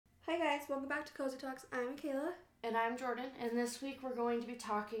guys, welcome back to Cozy Talks. I'm Kayla. And I'm Jordan, and this week we're going to be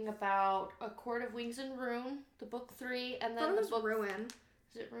talking about A Court of Wings and Ruin, the book 3, and then the book... Ruin.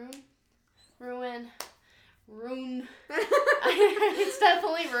 Is it Ruin? Ruin. It's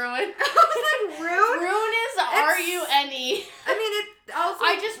definitely Ruin. I was like, Ruin? Ruin is R-U-N-E.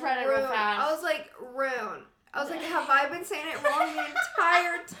 I just read it real fast. I was like, Ruin. I was like, have I been saying it wrong the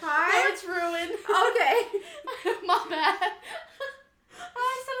entire time? No, it's Ruin. Okay. My bad.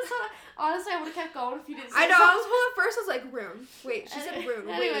 Honestly, I would have kept going if you didn't say I know, so. at first I was like, Rune. Wait, she said Rune.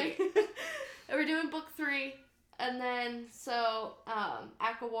 Anyway, Wait. We're doing book 3, and then,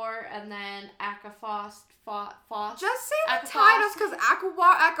 Akawar, and then Akafoss. Just say the titles, because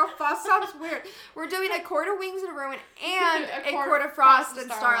Akafoss sounds weird. We're doing A Court of Wings and Ruin and A Court of Frost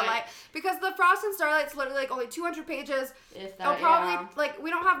and Starlight. Because the Frost and Starlight's literally, only 200 pages. If that, we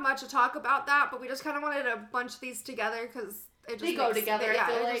don't have much to talk about that, but we just kind of wanted to bunch these together, because they go together.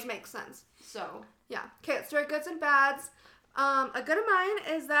 Yeah, it just makes sense. So. Yeah. Okay, let's start goods and bads. A good of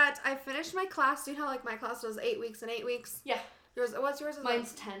mine is that I finished my class. Do you know how, my class was 8 weeks and 8 weeks? Yeah. What's yours?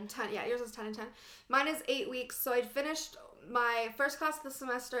 Mine's 10. 10, yeah, yours is 10 and 10. Mine is 8 weeks, so I finished my first class of the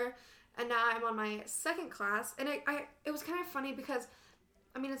semester, and now I'm on my second class, and it was kind of funny because,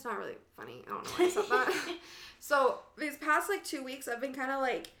 it's not really funny. I don't know why I said that. So, these past, 2 weeks, I've been kind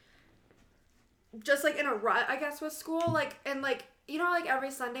of, just, in a rut, I guess, with school, and, every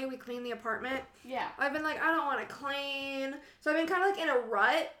Sunday we clean the apartment. Yeah. I've been I don't want to clean. So I've been kind of in a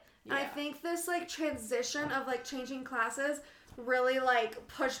rut. Yeah. And I think this transition of changing classes really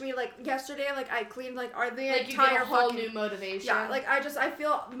pushed me. Yesterday, I cleaned the entire you get a whole new motivation. Yeah. I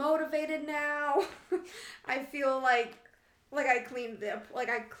feel motivated now. I feel I cleaned the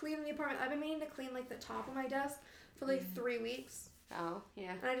apartment. I've been meaning to clean the top of my desk for 3 weeks. Oh,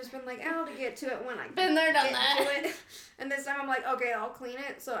 yeah. And I just been I'll get to it when I been there, done get that. to it. And this time I'm okay, I'll clean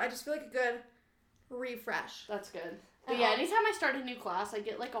it. So I just feel a good refresh. That's good. But yeah, anytime I start a new class, I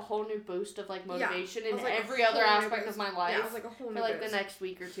get a whole new boost of motivation in every other aspect of my life. Yeah, it was a whole new for boost. The next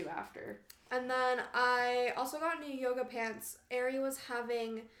week or two after. And then I also got new yoga pants. Aerie was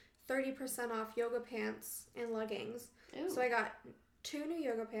having 30% off yoga pants and leggings. Ooh. So I got 2 new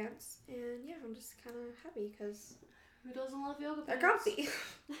yoga pants. And yeah, I'm just kind of happy because... Who doesn't love yoga pants? They're comfy.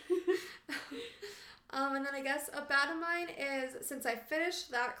 And then I guess a bad of mine is, since I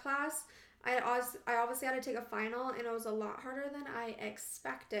finished that class, I obviously had to take a final, and it was a lot harder than I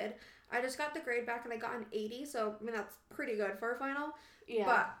expected. I just got the grade back, and I got an 80, so, that's pretty good for a final. Yeah.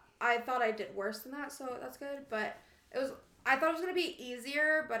 But I thought I did worse than that, so that's good. But I thought it was going to be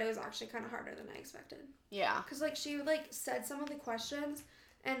easier, but it was actually kind of harder than I expected. Yeah. Because, she, said some of the questions,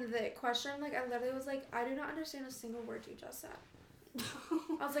 and the question, I literally was I do not understand a single word you just said.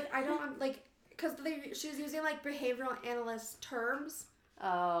 I was I don't, because she was using, behavioral analyst terms.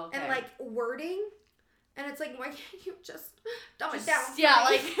 Oh, okay. And, wording. And it's why can't you just dumb it down for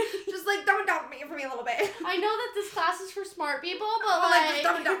me? Just, dumb it down for me a little bit. I know that this class is for smart people, but, just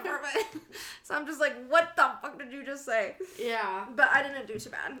dumb it down for me. So I'm just what the fuck did you just say? Yeah. But I didn't do too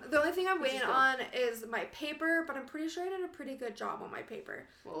bad. The only thing I'm waiting on is my paper, but I'm pretty sure I did a pretty good job on my paper.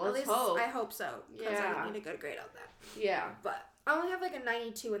 Well, let's hope. I hope so. Because I need a good grade on that. Yeah. But I only have, a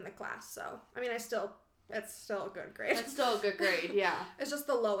 92 in the class, so, it's still a good grade. It's still a good grade, yeah. It's just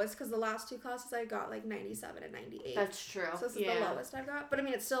the lowest, because the last 2 classes I got, 97 and 98. That's true. So this is the lowest I've got. But,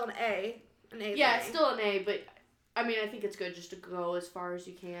 it's still an A. An A. Yeah, it's still an A, but, I think it's good just to go as far as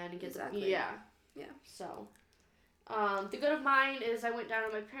you can and get Yeah. So, the good of mine is I went down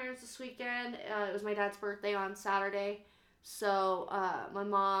to my parents this weekend. It was my dad's birthday on Saturday. So, my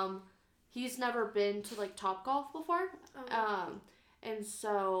mom, he's never been to, Topgolf before. Oh. And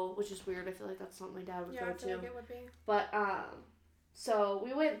so, which is weird, I feel that's something my dad would go to. Yeah, I feel it would be. But, so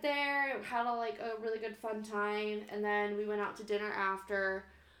we went there, had a really good fun time, and then we went out to dinner after,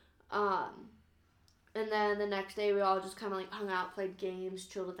 and then the next day we all just kind of hung out, played games,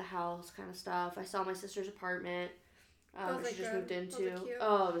 chilled at the house, kind of stuff. I saw my sister's apartment, she just moved into. Was it cute?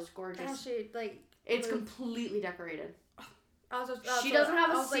 Oh, it was gorgeous. How she, it's completely decorated. She doesn't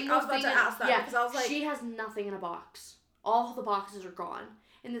have a single thing. Because I was she has nothing in a box. All the boxes are gone.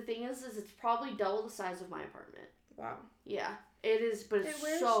 And the thing is it's probably double the size of my apartment. Wow. Yeah. It is, but it's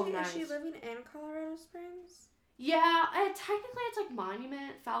so nice. Is she living in Colorado Springs? Yeah, technically it's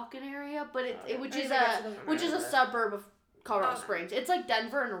Monument, Falcon area, but which is a suburb of Colorado Springs. It's like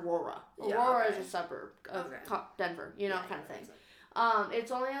Denver and Aurora. Aurora is a suburb of Denver, kind of thing.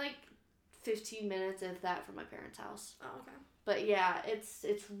 It's only 15 minutes, if that, from my parents' house. Oh, okay. But yeah, it's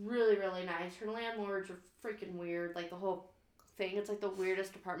really, really nice. Her landlords are freaking weird. The whole thing, it's the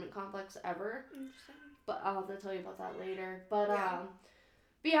weirdest apartment complex ever. Interesting. But I'll have to tell you about that later. But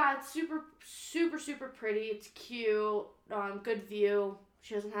But yeah, it's super, super, super pretty. It's cute. Good view.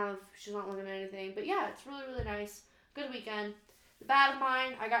 She's not looking at anything. But yeah, it's really, really nice. Good weekend. The bad of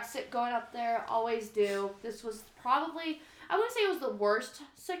mine, I got sick going up there. Always do. This was probably, I wouldn't say it was the worst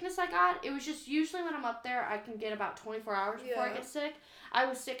sickness I got. It was just usually when I'm up there, I can get about 24 hours before I get sick. I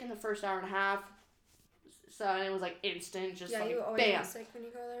was sick in the first hour and a half. So, and it was like instant, just like, you always get sick when you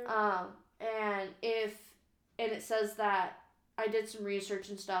go there. And it says that I did some research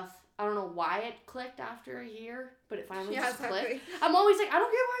and stuff. I don't know why it clicked after a year, but it finally clicked. I'm always like, I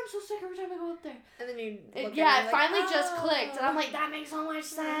don't get why I'm so sick every time I go up there. And then you look it finally just clicked, and I'm like, that makes so much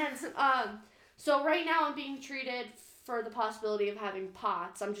sense. So right now I'm being treated for the possibility of having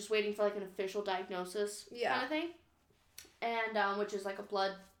POTS. I'm just waiting for like an official diagnosis kind of thing, and which is like a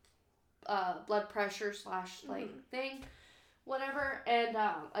blood pressure / like thing, whatever. And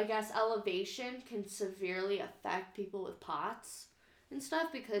I guess elevation can severely affect people with POTS and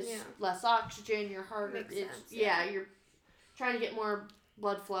stuff because less oxygen, your heart, you're trying to get more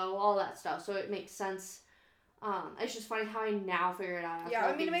blood flow, all that stuff. So it makes sense. It's just funny how I now figure it out.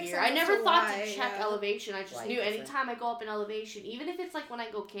 After it makes sense. I never thought to check elevation. I just knew anytime I go up in elevation, even if it's like when I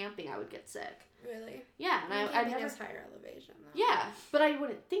go camping, I would get sick. Really? Yeah, and I never higher elevation. Though. Yeah, but I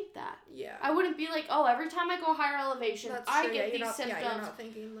wouldn't think that. Yeah. I wouldn't be like, oh, every time I go higher elevation, I get these symptoms. Yeah, you're not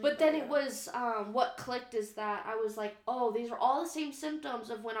thinking like but then it was what clicked is that I was like, oh, these are all the same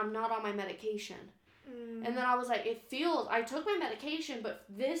symptoms of when I'm not on my medication. And then I was like, I took my medication, but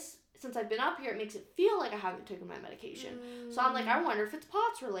since I've been up here, it makes it feel like I haven't taken my medication. So I'm like, I wonder if it's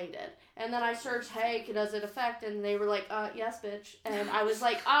POTS related. And then I searched, hey, does it affect? And they were like, yes, bitch. And I was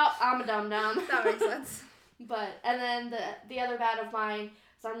like, oh, I'm a dum-dum. That makes sense. And then the other bad of mine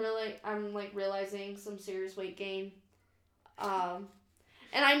is I'm like realizing some serious weight gain. And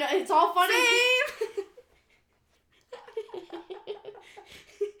I know it's all funny. Same.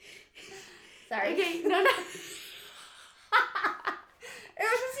 Sorry. Okay, no. It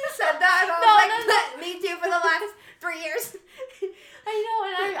was just you said that, and I was me too for the last 3 years. I know,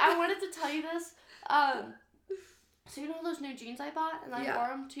 and I wanted to tell you this. So you know those new jeans I bought, and I wore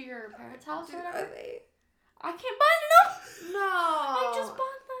them to your parents' house or whatever? I can't button them. No. I just bought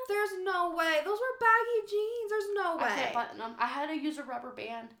them. There's no way. Those were baggy jeans. There's no way. I can't button them. I had to use a rubber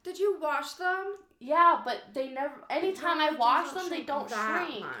band. Did you wash them? Yeah, but they never. Anytime I wash them, they don't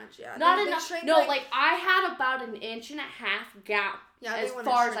shrink. Much. Yeah, not enough. Shrink no, like I had about an 1.5 inch gap. Yeah, as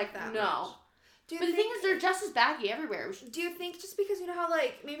far as like that no. Much. But the thing is, they're just as baggy everywhere. Do you think just because you know how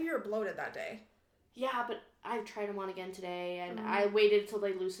like maybe you were bloated that day? Yeah, but I tried them on again today, and I waited until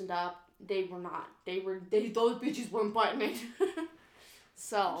they loosened up. They were not. Those bitches weren't buttoning.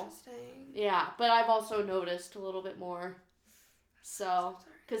 So. Interesting. Yeah, but I've also noticed a little bit more. So,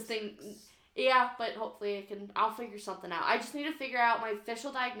 because yeah, but hopefully I'll figure something out. I just need to figure out my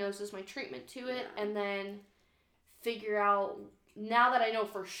official diagnosis, my treatment to it, and then figure out, now that I know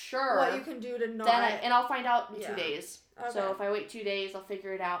for sure. What you can do to not. And I'll find out in 2 days. Okay. So if I wait 2 days, I'll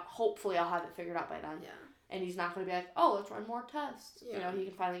figure it out. Hopefully I'll have it figured out by then. Yeah. And he's not going to be like, oh, let's run more tests. Yeah. You know, he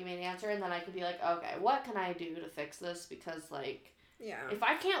can finally give me an answer, and then I can be like, okay, what can I do to fix this? Because, like, if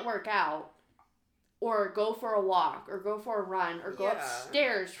I can't work out, or go for a walk, or go for a run, or go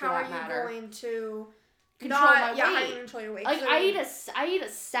upstairs for that matter. How are you going to control my weight? How are you control your weight? Like, I eat a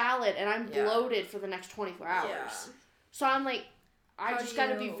salad, and I'm bloated for the next 24 hours. Yeah. So I'm like, I just got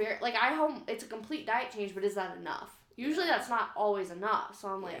to be very, like, it's a complete diet change, but is that enough? Usually that's not always enough, so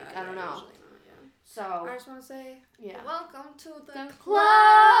I'm like, I don't know. So I just want to say, welcome to the club.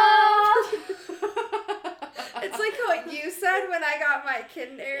 It's like what you said when I got my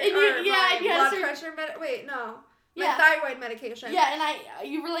blood pressure my thyroid medication. Yeah, and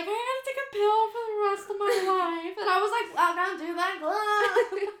you were like, I gotta take a pill for the rest of my life, and I was like, welcome to the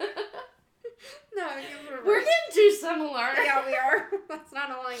club. No, we're getting too similar. Yeah, we are. That's not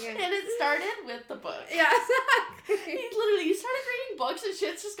annoying. And it started with the book. Yeah, exactly. You started reading books and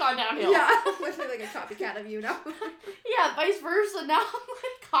shit's just gone downhill. Yeah, literally like a copycat of you now. Yeah, vice versa. Now I'm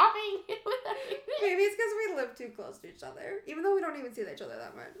like copying it with everything. Maybe it's because we live too close to each other, even though we don't even see each other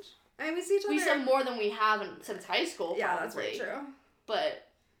that much. I mean, we see each other. We see more than we have since high school. Yeah, probably. That's very true. But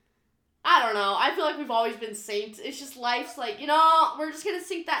I don't know. I feel like we've always been saints. It's just life's like, you know, we're just gonna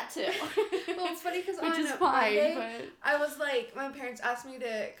sink that too. Well, it's funny because on Monday, I was like, my parents asked me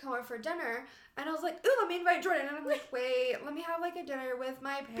to come over for dinner, and I was like, ooh, let me invite Jordan. And I'm like, wait, let me have like a dinner with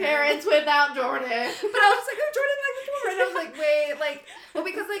my parents without Jordan. But I was like, oh, Jordan, like, come over. And I was like, wait, well,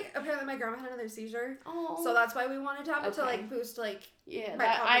 because like apparently my grandma had another seizure. Oh. So that's why we wanted to have it to like boost like Yeah,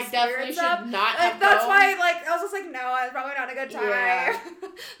 I definitely should not have that's why, like, I was just like, no, it's probably not a good time. Yeah.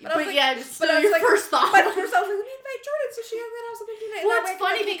 but like, it's still your first thought. But first I was like, let me invite Jordan so she doesn't have something to do. Well, it's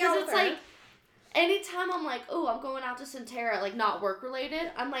funny because it's like, anytime I'm like, oh, I'm going out to Centerra, like, not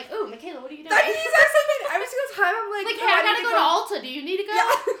work-related, I'm like, oh, Michaela, what are you doing? That's exactly every single time I'm like, hey, I gotta go to Ulta. Do you need to go?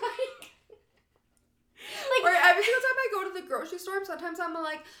 Yeah. Or every single time I go to the grocery store, sometimes I'm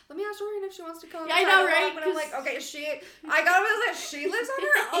like, let me ask Jordan if she wants to come. Yeah, I know, right? But I'm like, okay, I gotta realize that she lives on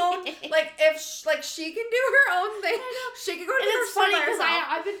her own. Like, if she can do her own thing, she can go to the grocery store. And it's funny because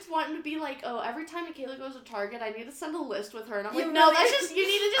I've been wanting to be like, oh, every time Michaela goes to Target, I need to send a list with her. And I'm like, no, you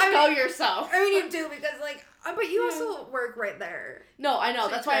need to just go yourself. I mean, you do because, like, but you also work right there. No, I know.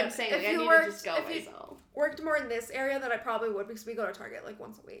 So that's why I'm saying, like, I need to just go myself. Worked more in this area than I probably would because we go to Target, like,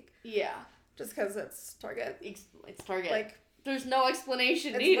 once a week. Yeah. Just because it's Target. It's Target. Like, there's no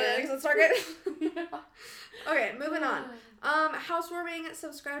explanation needed. It's Target. Okay, moving on. Housewarming.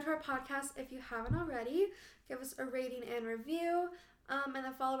 Subscribe to our podcast if you haven't already. Give us a rating and review. And then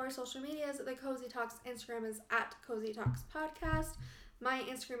follow our social medias. The Cozy Talks Instagram is at Cozy Talks Podcast. My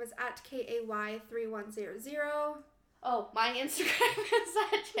Instagram is at KAY3100. Oh, my Instagram is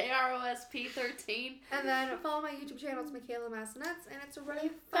at JROSP13. And then follow my YouTube channel. It's Michaela Massinets, and it's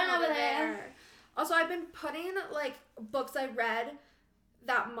really fun over there. Also, I've been putting, like, books I read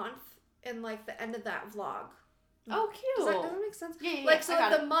that month in, like, the end of that vlog. Oh, cute. Does that make sense? Yeah. Like, so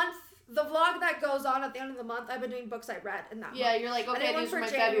the vlog that goes on at the end of the month, I've been doing books I read in that month. Yeah, you're like, okay, these are my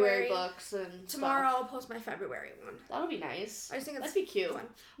February books and tomorrow I'll post my February one. That'll be nice. I just think that'd be cute. Fun.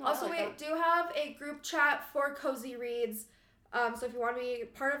 No, also, we do have a group chat for Cozy Reads. So if you want to be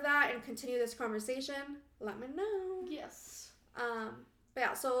part of that and continue this conversation, let me know. Yes. But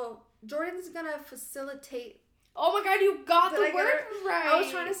yeah, so Jordan's gonna facilitate. Oh my god, you got the word right. I was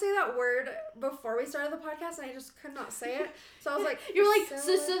trying to say that word before we started the podcast and I just could not say it. So I was like, you were like,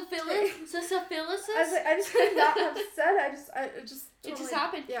 syphilis? I just could not have said it. It just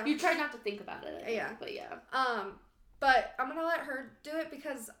happened. Yeah. You tried not to think about it. Yeah. But yeah. But I'm gonna let her do it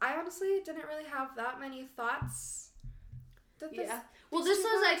because I honestly didn't really have that many thoughts. Well, this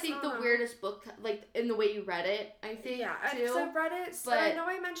was, I think, the weirdest book, like, in the way you read it, I think, yeah, too. because I've read it, but I know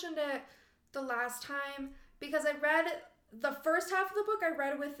I mentioned it the last time, because I read the first half of the book, I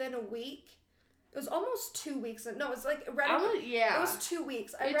read within a week. It was almost 2 weeks. No, it was like, it was 2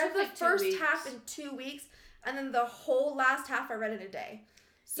 weeks. I read the first half in 2 weeks, and then the whole last half I read in a day.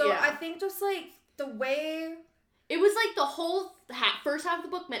 So I think just, like, the way... It was like the whole first half of the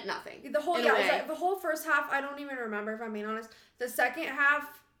book meant nothing. The whole the whole first half I don't even remember, if I'm being honest. The second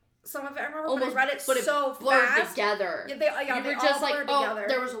half, some of it I remember, but I read it so blurred fast. Together. Yeah, they were just like, together.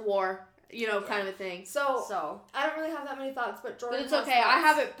 There was a war, kind of a thing. So I don't really have that many thoughts, but Jordan. But it's okay. I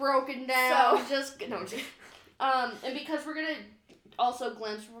have it broken down. So and because we're gonna also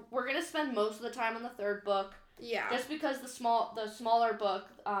glimpse, we're gonna spend most of the time on the third book. Yeah. Just because the smaller book,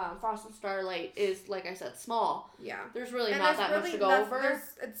 Frost and Starlight, is, like I said, small. Yeah. There's really not that much to go over.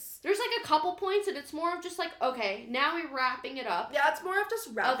 There's like a couple points, and it's more of just like, okay, now we're wrapping it up. Yeah, it's more of just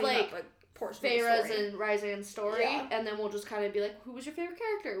wrapping up a portion of the story. Feyre's and Rhysand's story, and then we'll just kind of be like, who was your favorite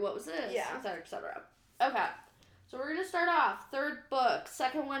character? What was this? Yeah. Et cetera, et cetera. Okay. So we're going to start off. Third book.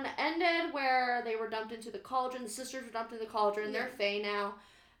 Second one ended where they were dumped into the cauldron. The sisters were dumped into the cauldron. They're Fae now.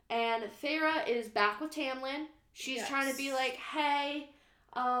 And Feyre is back with Tamlin. She's trying to be like, hey,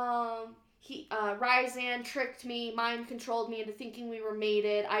 Rhysand tricked me, mind controlled me into thinking we were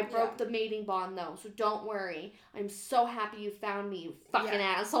mated. I broke the mating bond though, so don't worry. I'm so happy you found me, you fucking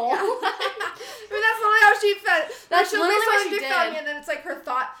asshole. I mean, that's literally how she felt. That's literally what she found me, and then it's like her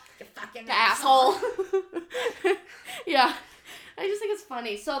thought, you fucking asshole. Yeah. I just think it's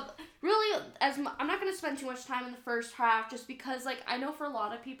funny. So, really, I'm not going to spend too much time in the first half just because, like, I know for a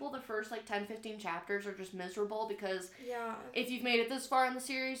lot of people, the first, 10, 15 chapters are just miserable because if you've made it this far in the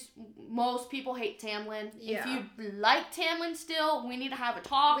series, most people hate Tamlin. Yeah. If you like Tamlin still, we need to have a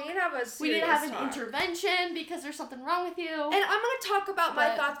talk. We need to have a serious an intervention because there's something wrong with you. And I'm going to talk about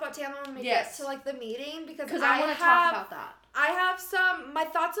my thoughts about Tamlin when we get to, the meeting because I want to talk about that. I have my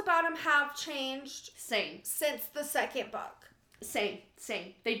thoughts about him have changed. Same. Since the second book. Same.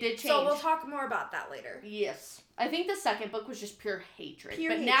 They did change. So we'll talk more about that later. Yes. I think the second book was just pure hatred.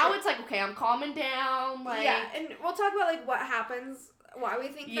 Now it's like, okay, I'm calming down. Yeah, and we'll talk about, what happens, why we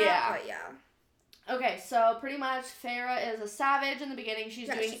think that, but Okay, so pretty much Feyre is a savage in the beginning. She's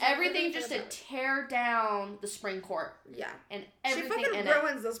doing everything just to tear down the Spring Court. Yeah. And everything she fucking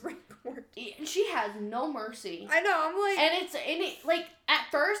ruins the Spring Court. And she has no mercy. I know, I'm like... And at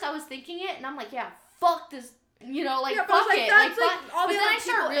first I was thinking it, and I'm like, yeah, fuck this... fuck it. But then I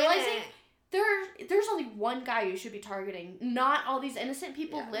start realizing there's a only one guy you should be targeting, not all these innocent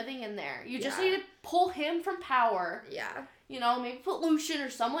people living in there. You just need to pull him from power. Yeah. You know, maybe put Lucian or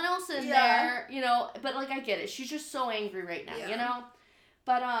someone else in there, you know, but, like, I get it. She's just so angry right now, you know?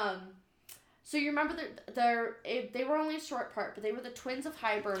 But, so you remember they were only a short part, but they were the twins of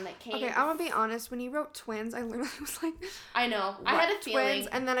Hybern that came. Okay, I'm gonna be honest. When you wrote twins, I literally was like, I know. I had a feeling. Twins,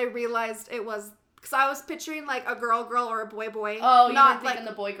 and then I realized it was, because I was picturing, like, a girl or a boy. Oh, you weren't thinking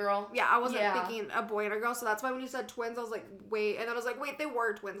the boy-girl? Yeah, I wasn't thinking a boy and a girl, so that's why when you said twins, I was like, wait, and then I was like, wait, they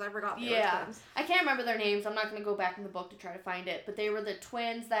were twins. I forgot they were twins. I can't remember their names. I'm not going to go back in the book to try to find it, but they were the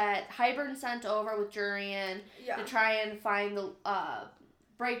twins that Hybern sent over with Jurian to try and find the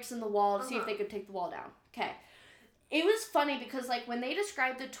breaks in the wall to see if they could take the wall down. Okay. It was funny because, like, when they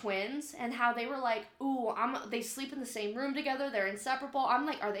described the twins and how they were like, ooh, they sleep in the same room together, they're inseparable, I'm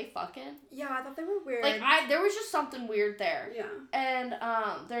like, are they fucking? Yeah, I thought they were weird. Like, there was just something weird there. Yeah. And,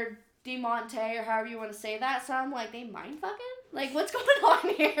 they're Demonte, or however you want to say that, so I'm like, they mind fucking? Like, what's going on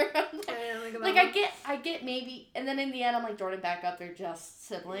here? Like, I get maybe, and then in the end, I'm like, Jordan, back up, they're just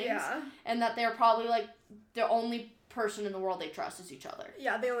siblings. Yeah. And that they're probably, like, the only person in the world they trust is each other.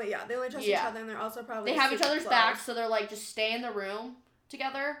 Yeah, they only trust each other, and they're also probably they have each other's backs, so they're like, just stay in the room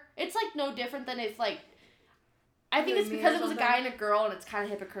together. It's like no different than if, like, I think it's because it was a guy and a girl, and it's kind of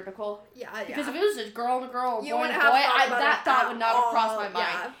hypocritical. Yeah. Because if it was a girl and a girl, or a boy and a boy, that thought would not have crossed my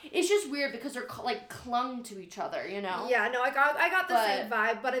mind. It's just weird because they're like clung to each other, you know. Yeah, no, I got the same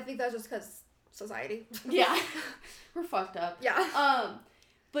vibe, but I think that's just because society. Yeah, we're fucked up. Yeah.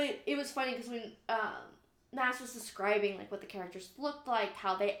 But it was funny because when Mass was describing, like, what the characters looked like,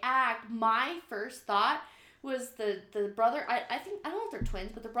 how they act, my first thought was the brother, I don't know if they're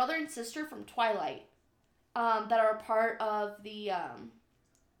twins, but the brother and sister from Twilight, that are a part of the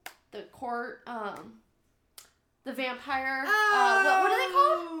court, the vampire, what are they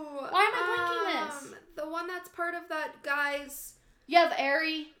called? Why am I blanking this? The one that's part of that guy's... Yeah, the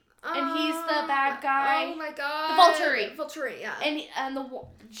Aerie. And he's the bad guy. Oh my god. The Volturi. Volturi, yeah. And the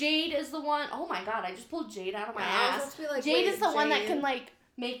Jade is the one. Oh my god, I just pulled Jade out of my ass. Like, Jade is the one that can, like,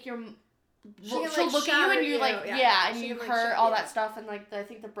 make your... She'll look at you and you, like, and you hurt, all that stuff. And, like, I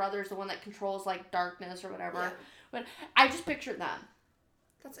think the brother's the one that controls, like, darkness or whatever. Yeah. But I just pictured them.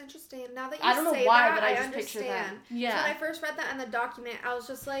 That's interesting. Now that you I don't know say why, that, but I just understand. pictured them. Yeah. So when I first read that in the document, I was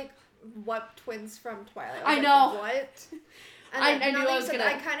just like, what twins from Twilight? I know. What? And I knew I was gonna...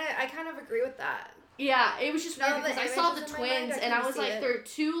 I kind of agree with that. Yeah, it was just weird because I saw the twins and I was like, they're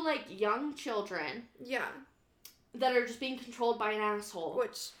two, like, young children. Yeah. That are just being controlled by an asshole.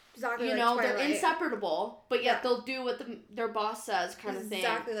 Which, exactly you like know, Twilight. They're inseparable, but yet they'll do what their boss says kind of thing.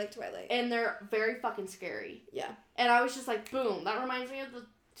 Exactly like Twilight. And they're very fucking scary. Yeah. And I was just like, boom, that reminds me of the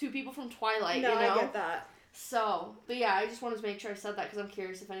two people from Twilight, no, you know? I get that. So, but yeah, I just wanted to make sure I said that because I'm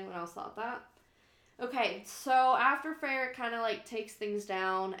curious if anyone else thought that. Okay, so after Freyr kind of, like, takes things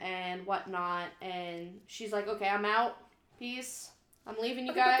down and whatnot, and she's like, okay, I'm out. Peace. I'm leaving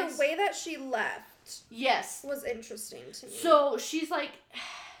you guys. But the way that she left... Yes. ...was interesting to me. So, she's like...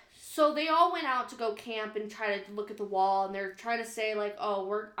 So, they all went out to go camp and try to look at the wall, and they're trying to say, like,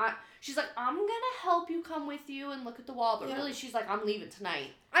 oh, she's like, I'm gonna help you come with you and look at the wall, but really, she's like, I'm leaving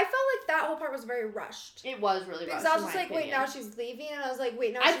tonight. I felt like that whole part was very rushed. It was really rushed. Because I was just like, wait, now she's leaving, and I was like,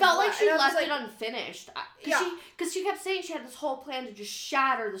 wait, now I she's felt like she left like, it unfinished. Because she kept saying she had this whole plan to just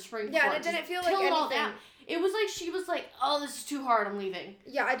shatter the spring fort. Yeah, and it didn't feel like anything. All down. It was like she was like, oh, this is too hard, I'm leaving.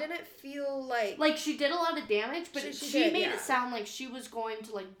 Yeah, I didn't feel like... Like, she did a lot of damage, but she made it sound like she was going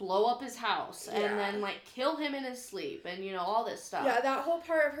to, like, blow up his house and then, like, kill him in his sleep and, you know, all this stuff. Yeah, that whole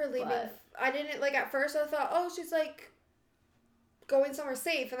part of her leaving, I didn't, like, at first I thought, oh, she's, like, going somewhere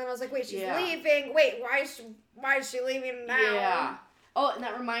safe, and then I was like, wait, she's leaving. Wait, why is she leaving now? Yeah. Oh, and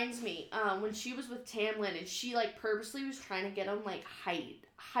that reminds me, when she was with Tamlin, and she, like, purposely was trying to get him, like,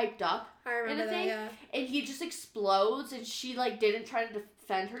 hyped up. I remember that, yeah. And he just explodes, and she, like, didn't try to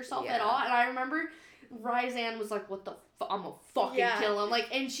defend herself at all. And I remember Rhysand was like, what the fuck? I'm gonna fucking kill him. Like,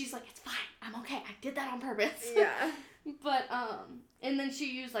 and she's like, it's fine. I'm okay. I did that on purpose. Yeah. But, and then she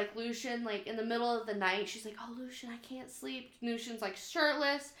used, like, Lucian, like, in the middle of the night. She's like, oh, Lucian, I can't sleep. Lucian's, like,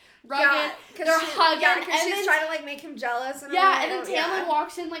 shirtless, rugged. They're hugging. Yeah, because she's trying to, like, make him jealous. And and then Tamlin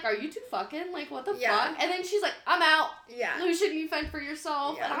walks in, like, are you two fucking? Like, what the fuck? And then she's like, I'm out. Yeah. Lucian, you fend for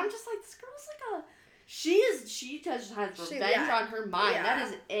yourself. Yeah. And I'm just like, this girl's like a... She just has revenge on her mind. Yeah. That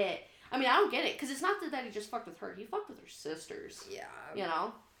is it. I mean, I don't get it. Because it's not that he just fucked with her. He fucked with her sisters. Yeah. You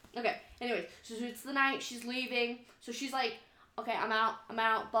know? Okay. Anyways, so it's the night. She's leaving. So she's like, okay, I'm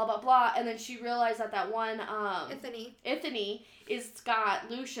out, blah, blah, blah. And then she realized that one, Ithany is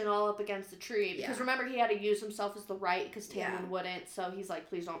got Lucian all up against the tree. Because remember, he had to use himself as the right because Tamlin wouldn't. So he's like,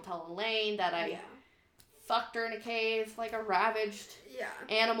 please don't tell Elaine that I fucked her in a cave, like a ravaged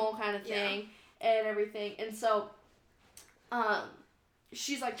animal kind of thing, and everything. And so,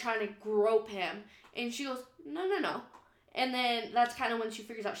 she's like trying to grope him, and she goes, no. And then that's kind of when she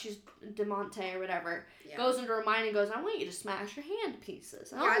figures out she's Demonte or whatever. Yeah. Goes into her mind and goes, I want you to smash your hand to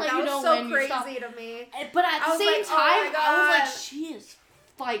pieces. And that was so crazy to me. But at the same time, I was like, she is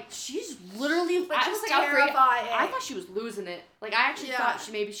she's literally, I was like, I thought she was losing it. Like, I actually thought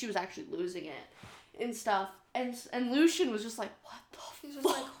maybe she was actually losing it and stuff. And Lucien was just like, what the fuck? He's just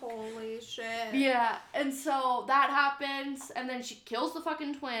like, holy shit. Yeah. And so that happens, and then she kills the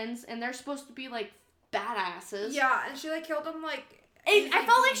fucking twins, and they're supposed to be, like, badasses. Yeah, and she, like, killed them, like... I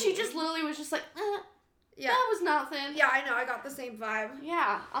felt like she just literally was just like, that was nothing. Yeah, I know. I got the same vibe.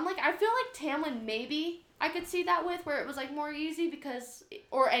 Yeah. I'm like, I feel like Tamlin maybe I could see that with, where it was, like, more easy because...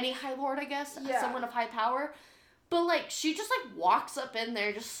 Or any High Lord, I guess. Yeah. Someone of high power. But, like, she just, like, walks up in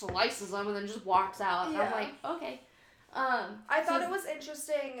there, just slices them, and then just walks out. And I'm like, okay. I thought it was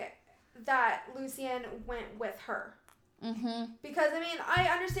interesting that Lucien went with her. Mm-hmm. Because, I mean, I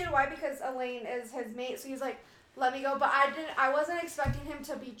understand why, because Elaine is his mate, so he's like, let me go. But I wasn't expecting him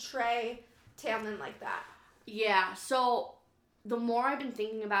to betray Tamlin like that. Yeah, so the more I've been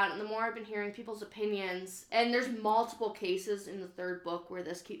thinking about it, and the more I've been hearing people's opinions, and there's multiple cases in the third book where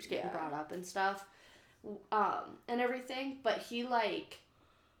this keeps getting brought up and stuff, and everything, but he's like,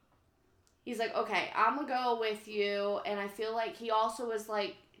 okay, I'm gonna go with you, and I feel like he also was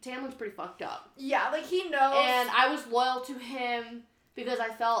like, Tamlin's pretty fucked up. Yeah, like, he knows. And I was loyal to him because I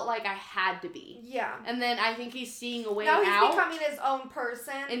felt like I had to be. Yeah. And then I think he's seeing a way out. Now he's becoming his own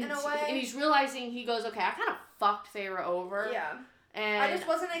person, in a way. And he's realizing, he goes, okay, I kind of fucked Feyre over. Yeah. And I just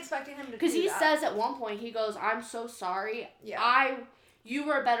wasn't expecting him to do that. Because he says at one point, he goes, I'm so sorry. Yeah. You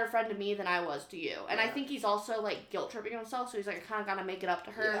were a better friend to me than I was to you. And I think he's also, like, guilt-tripping himself, so he's like, I kind of got to make it up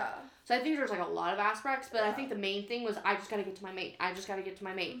to her. Yeah. So I think there's, like, a lot of aspects, but I think the main thing was, I just got to get to my mate. I just got to get to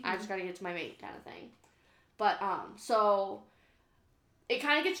my mate. I just got to get to my mate kind of thing. But, so, it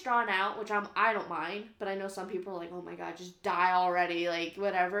kind of gets drawn out, which I don't mind, but I know some people are like, oh my god, just die already, like,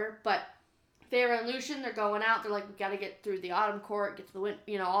 whatever. But Feyre and Lucien, they're going out, they're like, we got to get through the Autumn Court, get to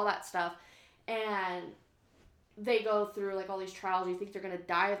the all that stuff. And they go through, like, all these trials. You think they're going to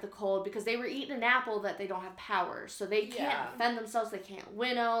die of the cold because they were eating an apple that they don't have powers. So they can't defend themselves. They can't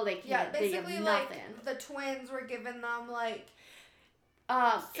winnow. They can't, they have nothing. Like, the twins were giving them, like,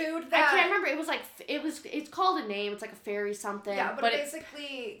 food that... I can't remember. It was, like, it's called a name. It's, like, a fairy something. Yeah, but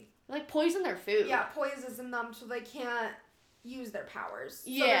basically... Like, poison their food. Yeah, poison them so they can't use their powers.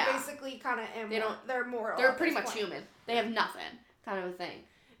 So yeah. they're basically kind of they're moral. They're pretty much human. They have nothing, kind of a thing.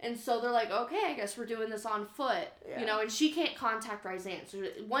 And so they're like, okay, I guess we're doing this on foot, and she can't contact Rysand. So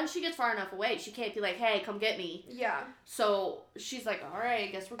once she gets far enough away, she can't be like, hey, come get me. Yeah. So she's like, all right,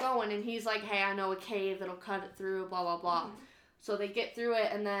 I guess we're going. And he's like, hey, I know a cave that'll cut it through, blah, blah, blah. Mm-hmm. So they get through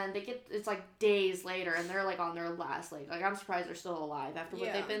it, and then it's like days later, and they're like on their last leg. Like, I'm surprised they're still alive after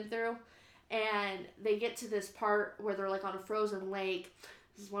what they've been through. And they get to this part where they're like on a frozen lake.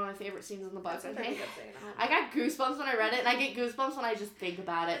 This is one of my favorite scenes in the book. Okay? I got goosebumps when I read it, and I get goosebumps when I just think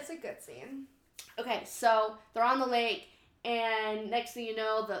about it. It's a good scene. Okay, so they're on the lake, and next thing you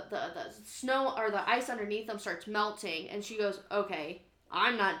know, the snow or the ice underneath them starts melting, and she goes, okay,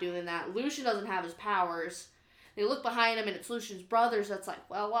 I'm not doing that. Lucien doesn't have his powers. They look behind him, and it's Lucien's brothers. That's like,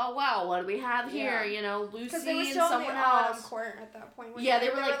 well, what do we have here? You know, Lucy and someone else. Because they were still in the Autumn Court at that point. They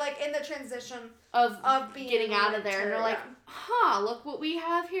were like in the transition of being getting out of there. And they're like, look what we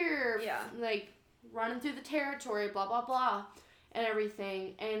have here. Yeah. Like, running through the territory, blah, blah, blah, and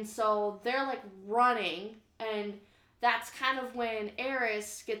everything. And so they're, like, running, and that's kind of when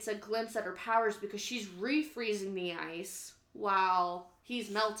Eris gets a glimpse at her powers because she's refreezing the ice while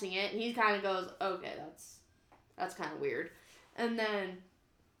he's melting it. And he kind of goes, okay, that's kind of weird. And then,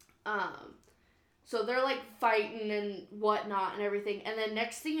 so they're, like, fighting and whatnot and everything. And then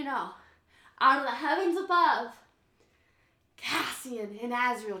next thing you know, out of the heavens above, Cassian and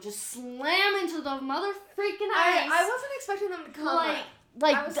Azriel just slam into the mother freaking ice. I wasn't expecting them to come.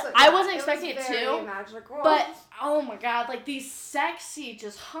 I wasn't expecting it too. Magical. But, oh my god, like, these sexy,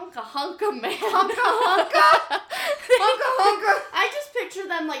 just hunka man. Hunka. I just picture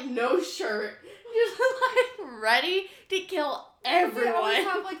them, like, no shirt. Just, like, ready to kill everyone. They always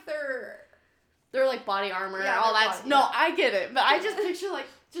have, like, their, like, body armor and all that. No, I get it. But I just picture, like,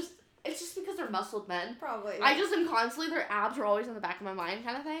 it's just because they're muscled men. Probably. I just am constantly, their abs are always in the back of my mind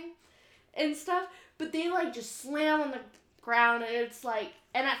kind of thing. And stuff. But they, like, just slam on the ground, and it's, like,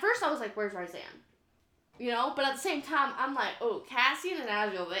 and at first I was like, where's Rysand? You know? But at the same time, I'm like, oh, Cassian and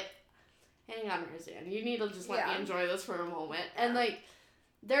Azriel, hang on, Rysand. You need to just let me enjoy this for a moment. And, like,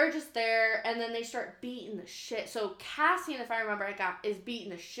 they're just there, and then they start beating the shit. So Cassian, if I remember, is beating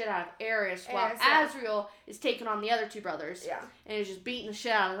the shit out of Aerys, while Azriel is taking on the other two brothers. Yeah. And is just beating the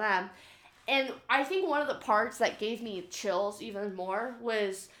shit out of them. And I think one of the parts that gave me chills even more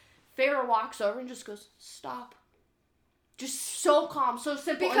was Feyre walks over and just goes, "Stop." Just so calm, so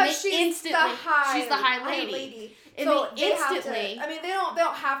simple. Because she's the high lady. And so they instantly. They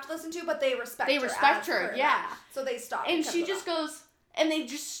don't have to listen to, but they respect her. Yeah. So they stop. And she just goes, and they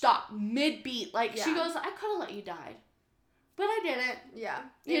just stop mid-beat. Like, she goes, "I could have let you die. But I didn't." Yeah.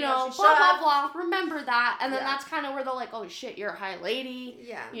 You know, blah, blah, blah. Remember that. And then that's kind of where they're like, "Oh, shit, you're a high lady.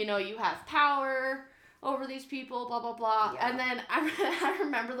 Yeah. You know, you have power over these people, blah, blah, blah." Yeah. And then I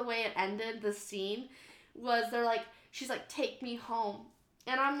remember the way it ended, the scene, was they're like, she's like, "Take me home."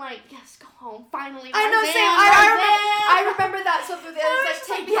 And I'm like, "Yes, go home. Finally." I know, same. I remember that. So through the end, it's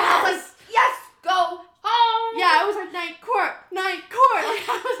like, "Take me home." I was like, "Yes, go home." Yeah, it was like, night court. Like,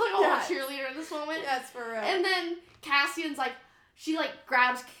 I was like, oh, cheerleader in this moment. Yes, for real. And then Cassian's like, she like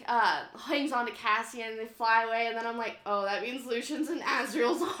grabs, hangs onto Cassian, and they fly away, and then I'm like, oh, that means Lucian's in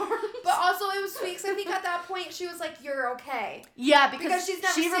Azriel's arms. But also it was sweet, because I think at that point she was like, "You're okay." Yeah, because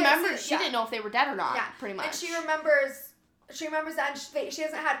she remembered, she didn't know if they were dead or not, pretty much. And she remembers that, and she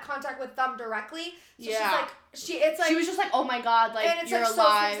hasn't had contact with them directly. So she's like, she was just like, "Oh my god, like, and it's you're like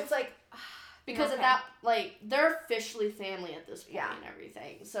alive." So it's like, because of that, like, they're officially family at this point and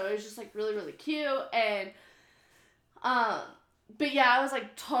everything. So it was just, like, really, really cute. And, but yeah, I was,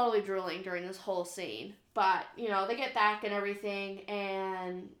 like, totally drooling during this whole scene. But, you know, they get back and everything,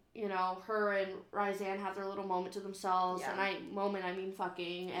 and, you know, her and Rysand have their little moment to themselves. And I mean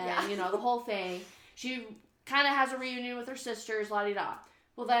fucking, and, you know, the whole thing. She kind of has a reunion with her sisters, la-di-da.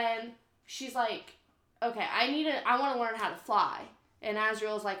 Well, then, she's like, "Okay, I want to learn how to fly." And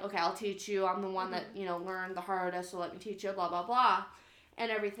Azriel's like, "Okay, I'll teach you. I'm the one that, you know, learned the hardest, so let me teach you, blah, blah, blah,"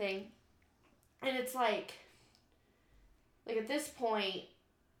 and everything. And it's like at this point,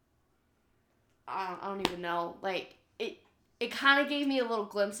 I don't even know. Like, it kind of gave me a little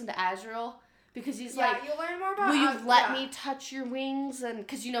glimpse into Azriel, because he's like, you learn more about. "Will you let me touch your wings?" And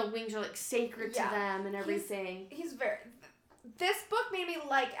because, you know, wings are like sacred to them and everything. He's very. This book made me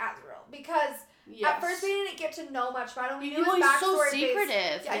like Azriel, because. Yes. At first, we didn't get to know much about him. We knew his backstory. He's so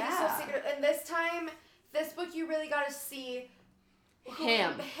secretive. He's so secretive. And this book, you really got to see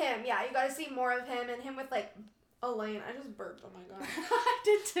him. Yeah, you got to see more of him, and him with, like, Elain. I just burped. Oh my god. I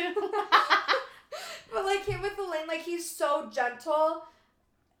did too. But, like, him with Elain, like, he's so gentle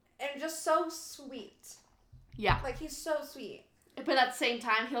and just so sweet. Yeah. Like, he's so sweet. But at the same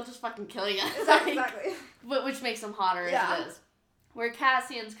time, he'll just fucking kill you. Exactly. Which makes him hotter as it is. Where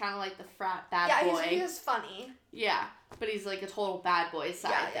Cassian's kind of like the frat bad boy. Yeah, he's just funny. Yeah, but he's like a total bad boy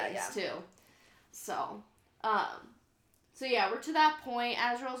side things too. So, yeah, we're to that point.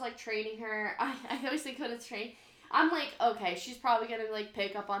 Azriel's like training her. I always think when it's training, I'm like, okay, she's probably gonna like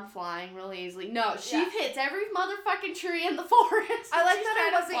pick up on flying real easily. No, she hits every motherfucking tree in the forest. I like that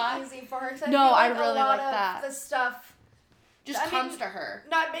it wasn't easy for her. I really like that. The stuff just comes to her.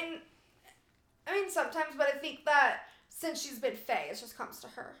 I mean, sometimes, but I think that. Since she's been Fae, it just comes to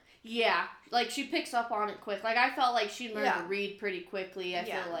her. Yeah. Like, she picks up on it quick. Like, I felt like she learned to read pretty quickly. I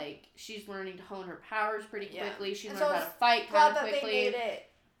feel like she's learning to hone her powers pretty quickly. She learned how to fight kind of quickly. Glad that they made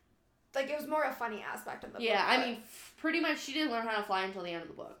it... Like, it was more a funny aspect of the book. Yeah, I mean, pretty much she didn't learn how to fly until the end of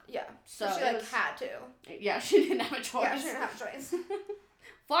the book. Yeah. So she, had to. Yeah, she didn't have a choice. Yeah, she didn't have a choice.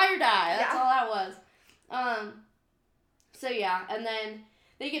 Fly or die. That's all that was. So, yeah. And then...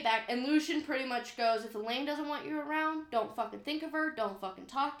 they get back, and Lucien pretty much goes, "If Elain doesn't want you around, don't fucking think of her, don't fucking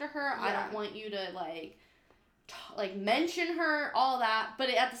talk to her, I don't want you to, like, mention her, all that."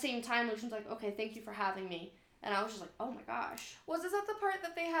 But at the same time, Lucien's like, "Okay, thank you for having me." And I was just like, oh my gosh. Was this at the part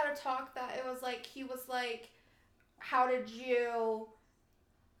that they had a talk that it was like, he was like, how did you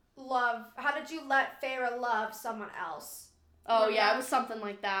let Feyre love someone else? Oh, yeah, it was something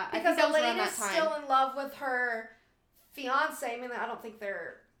like that. Because Elain is still in love with her fiance. I mean, I don't think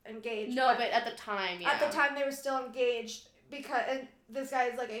they're engaged. No, but at the time, yeah. At the time, they were still engaged because and this guy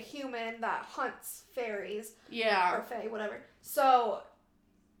is like a human that hunts fairies. Yeah. Or fae, whatever. So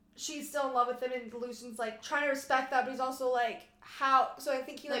she's still in love with him, and Lucien's like trying to respect that, but he's also like, how? So I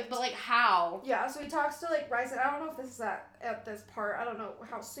think he like. But like how? Yeah. So he talks to like Rysand. I don't know if this is at this part. I don't know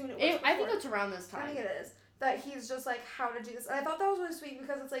how soon it was. I think it's around this time. I think it is. That he's just like, how to do this. And I thought that was really sweet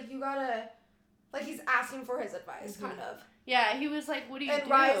because it's like, you gotta. Like, he's asking for his advice, kind of. Yeah, he was like, what do you do?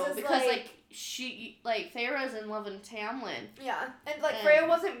 Because, Feyre's in love with Tamlin. Yeah, and, Freya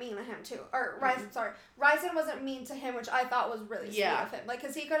wasn't mean to him, too. Or, Rhysand wasn't mean to him, which I thought was really sweet of him.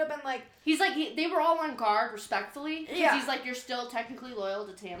 Because he could have been, He's, they were all on guard, respectfully. Because he's like, you're still technically loyal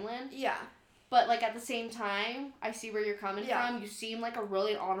to Tamlin. Yeah. But, at the same time, I see where you're coming from. You seem like a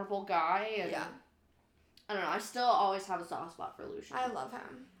really honorable guy. And I don't know. I still always have a soft spot for Lucien. I love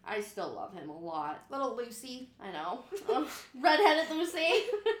him. I still love him a lot. Little Lucy. I know. Redheaded Lucy.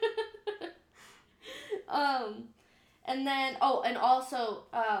 And then, and also,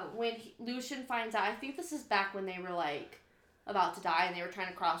 when Lucien finds out, I think this is back when they were, about to die and they were trying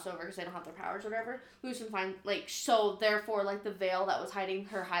to cross over because they don't have their powers or whatever. Lucien finds, so therefore, the veil that was hiding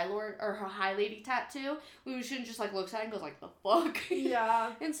her High Lord, or her High Lady tattoo, Lucien just, looks at it and goes, the fuck?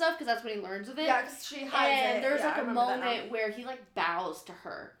 Yeah. And stuff, because that's when he learns of it. Yeah, because she hides it. And there's, a moment where he, bows to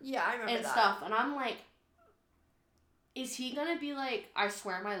her. Yeah, I remember and that. Stuff, and I'm like, is he gonna be I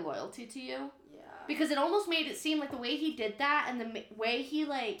swear my loyalty to you? Yeah. Because it almost made it seem the way he did that and the way he,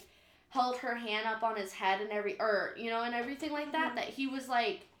 held her hand up on his head and and everything like that, that he was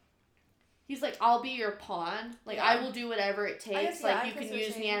he's I'll be your pawn. I will do whatever it takes. You can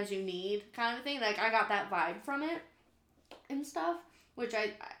use me as you need kind of thing. I got that vibe from it and stuff, which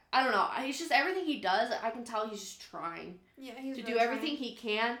I don't know. It's just everything he does, I can tell he's just trying he's really do everything he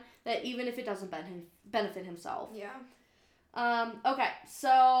can, that even if it doesn't benefit himself. Yeah. Okay,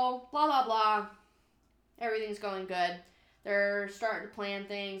 so blah, blah, blah. Everything's going good. They're starting to plan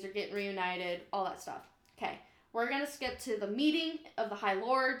things. They're getting reunited. All that stuff. Okay. We're going to skip to the meeting of the High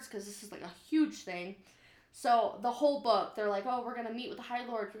Lords because this is a huge thing. So the whole book, they're we're going to meet with the High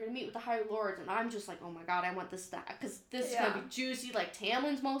Lords. We're going to meet with the High Lords. And I'm just oh my God, I want this because this is going to be juicy.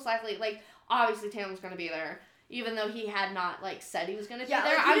 Tamlin's most likely, obviously Tamlin's going to be there. Even though he had not, said he was going to be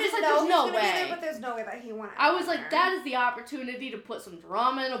there. I'm just there's no way. There, but there's no way that he wanted I was that is the opportunity to put some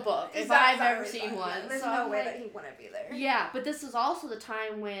drama in a book. If I've ever seen one. There's no way that he wouldn't be there. Yeah, but this is also the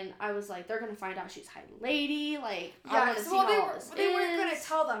time when I was they're going to find out she's High Lady. I want to see how all this is. They weren't going to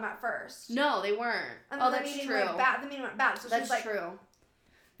tell them at first. No, they weren't. And that's true. The meeting went bad. So that's true.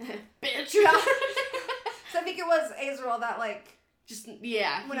 Bitch. Yeah. So I think it was Azrael that, just,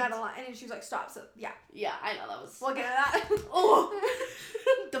 yeah. Went out of line, and she was stop, so, yeah. Yeah, I know, that was... We'll get into that. Oh!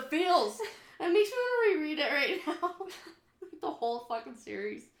 The feels. It makes me want to reread it right now. The whole fucking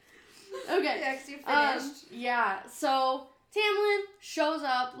series. Okay. Yeah, because you finished. Yeah, so, Tamlin shows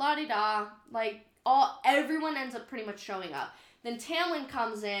up, la-di-da, everyone ends up pretty much showing up. Then Tamlin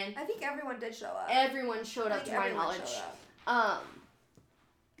comes in. I think everyone did show up. Everyone showed up, to my knowledge.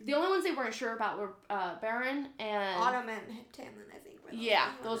 The only ones they weren't sure about were Beren and... Autumn and Tamlin, I think. Yeah,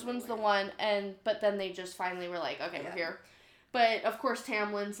 those ones the one, but then they just finally were okay, we're here. But, of course,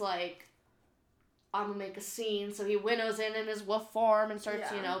 Tamlin's I'm gonna make a scene, so he winnows in his wolf form and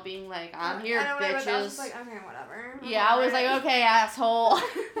starts, being I'm here, bitches. I was okay, whatever. Yeah, I was okay, asshole.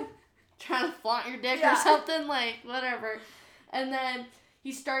 Trying to flaunt your dick or something, whatever. And then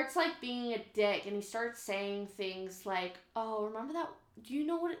he starts, being a dick, and he starts saying things oh, remember that... Do you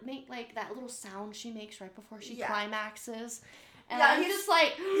know what it make that little sound she makes right before she climaxes? And I'm he's just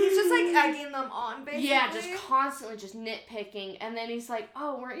egging them on, basically. Yeah, just constantly just nitpicking. And then he's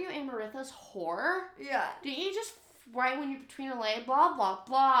oh, weren't you Amaritha's whore? Yeah. Didn't you just right when you're between a leg, blah blah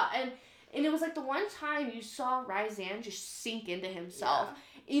blah. And it was the one time you saw Rhysand just sink into himself. Yeah.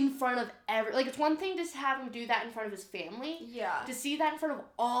 In front of it's one thing to have him do that in front of his family. Yeah. To see that in front of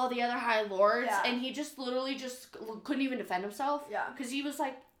all the other High Lords, and he just literally just couldn't even defend himself. Yeah. Because he was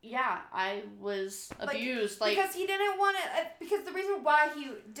yeah, I was abused. Because he didn't want it. Because the reason why he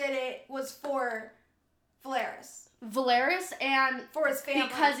did it was for Valeris and for his family.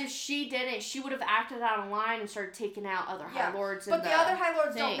 Because if she did it, she would have acted out of line and started taking out other High Lords. But the other High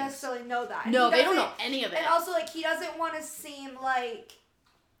Lords don't necessarily know that. No, they don't know any of it. And also, he doesn't want to seem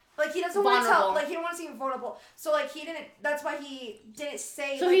he doesn't want to tell, he don't want to seem vulnerable. So, he didn't, that's why he didn't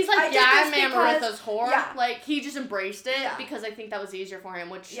say, so he's I'm Amaritha's whore. Yeah. He just embraced it because I think that was easier for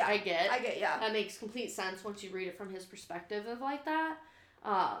him, which I get. Yeah. That makes complete sense once you read it from his perspective of that.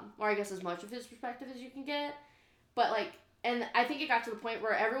 Or I guess as much of his perspective as you can get. But, and I think it got to the point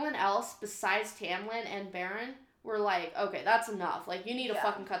where everyone else besides Tamlin and Beren were okay, that's enough. You need to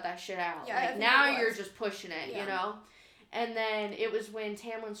fucking cut that shit out. Yeah, now you're just pushing it, you know? And then it was when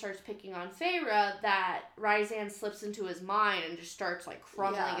Tamlin starts picking on Feyre that Rhysand slips into his mind and just starts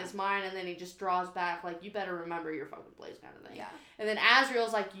crumbling his mind, and then he just draws back you better remember your fucking place kind of thing. Yeah. And then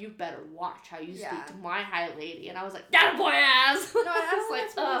Azriel's you better watch how you speak to my High Lady, and I was that boy ass. No, I don't think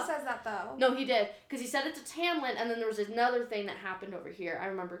he says that though. No, he did because he said it to Tamlin, and then there was another thing that happened over here. I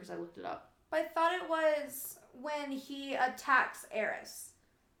remember because I looked it up. But I thought it was when he attacks Aerys.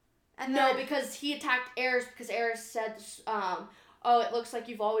 And no, because he attacked Aerys because Aerys said, oh, it looks like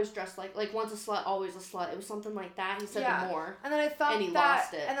you've always dressed like once a slut, always a slut. It was something like that. He said more. And then I thought and he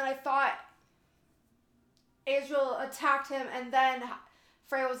lost it. And then I thought Azriel attacked him, and then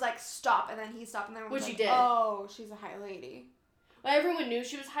Freya was like, stop, and then he stopped, and then which he did. Oh, she's a High Lady. Well, everyone knew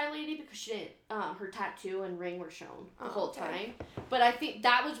she was High Lady because she didn't, her tattoo and ring were shown the whole time. But I think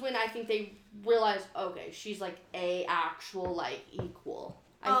that was when they realized, okay, she's like a actual like equal.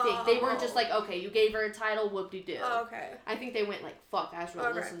 I think they weren't just like, okay, you gave her a title, whoop-de-doo. Oh, okay. I think they went like, fuck,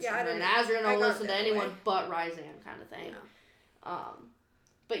 Azriel listens to her, and I Azriel don't listen to anyone but Rysand kind of thing. Yeah.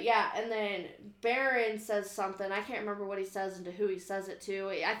 But yeah, and then Baron says something. I can't remember what he says and to who he says it to.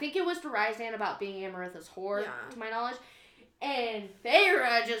 I think it was to Rysand about being Amarantha's whore, to my knowledge. And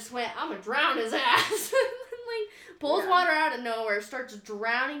Feyre just went, I'm gonna drown his ass. And like pulls water out of nowhere, starts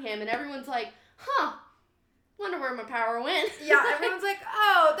drowning him, and everyone's like, huh. Wonder where my power went. Yeah, everyone's like,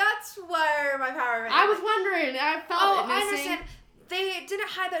 oh, that's where my power went. I was wondering. I felt it missing. I understand. They didn't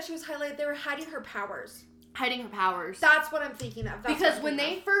hide that she was High Lady. They were hiding her powers. Hiding her powers. That's what I'm thinking of. Because when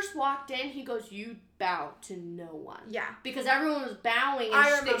they first walked in, he goes, you bow to no one. Yeah. Because everyone was bowing,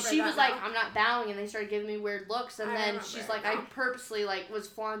 and she was like, I'm not bowing, and they started giving me weird looks, and then she's like, I purposely like was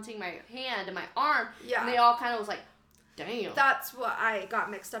flaunting my hand and my arm, and they all kind of was like, damn. That's what I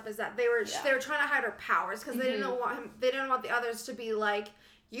got mixed up, is that they were trying to hide her powers because they didn't want the others to be like,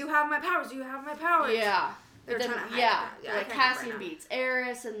 you have my powers, you have my powers. Yeah. They were trying to hide that. Like Cassian beats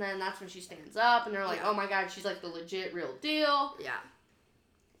Aerys, and then that's when she stands up, and they're like, oh my god, she's like the legit real deal. Yeah.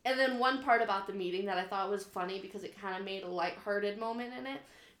 And then one part about the meeting that I thought was funny because it kind of made a lighthearted moment in it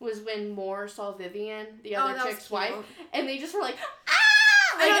was when Mor saw Vivian, the other chick's wife, and they just were like, ah!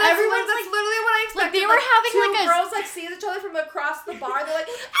 Like, everyone's that's literally what I expected. Like, they were having two like girls like seeing each other from across the bar. They're like,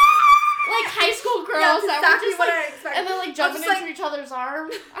 like high school girls that were just what like, I expected. And then like jumping into each other's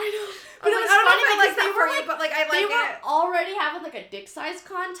arms. I know. But it was funny because they were like, but like I like it. They were already having like a dick size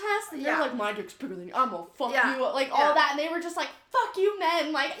contest, and they're like, my dick's bigger than you. I'm gonna fuck you, like all that, and they were just like, fuck you,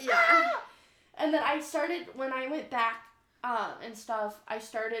 men, like ah! And then I started when I went back and stuff. I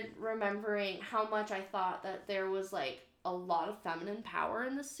started remembering how much I thought that there was like a lot of feminine power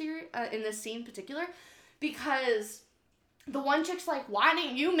in this series, in this scene in particular, because the one chick's like, why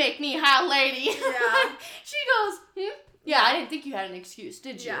didn't you make me High Lady? Yeah. She goes, yeah, I didn't think you had an excuse,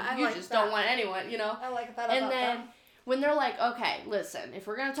 did you? Yeah, you just don't want anyone, you know? I like that. And then when they're like, okay, listen, if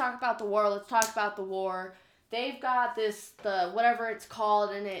we're going to talk about the war, let's talk about the war. They've got the whatever it's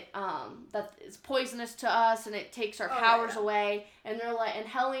called, and it, that is poisonous to us, and it takes our powers away. And they're like, and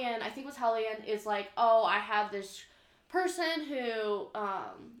Hellion, I think it was Hellion, is like, oh, I have this person who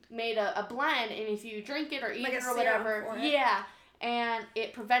made a blend, and if you drink it or eat it or whatever, and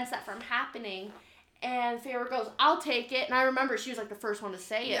it prevents that from happening. And Feyre goes, I'll take it. And I remember she was like the first one to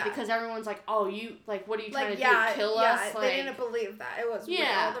say it because everyone's like, oh, you, like, what are you trying to do? Kill us? Like, they didn't believe that. It was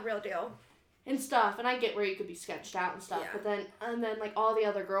real, the real deal. And stuff. And I get where you could be sketched out and stuff. But then, like, all the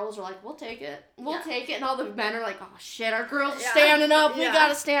other girls are like, we'll take it. We'll take it. And all the men are like, oh, shit, our girls are standing up. We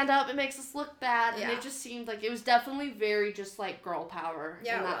gotta stand up. It makes us look bad. And it just seemed like it was definitely very just, like, girl power in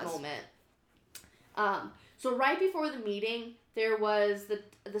that moment. So right before the meeting, there was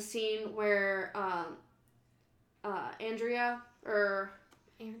the scene where Andrea, or...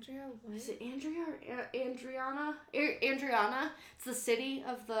 Andrea, what? Is it Andrea or Andriana? Andriana. It's the city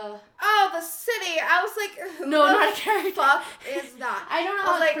of the... Oh, the city! I was like, who not a character. Fuck is that? I don't know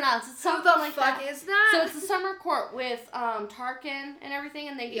how it's pronounced. It's something like that. Who the fuck is that? So it's the Summer Court with Tarkin and everything,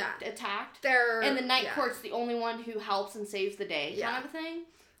 and they get attacked. And the Night Court's the only one who helps and saves the day, kind of a thing.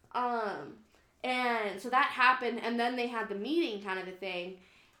 And so that happened, and then they had the meeting kind of a thing.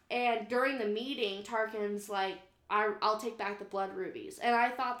 And during the meeting, Tarkin's like, I'll take back the blood rubies. And I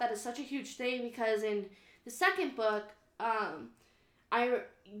thought that is such a huge thing because in the second book,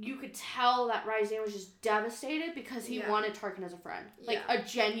 you could tell that Rysand was just devastated because he wanted Tarkin as a friend. Like, a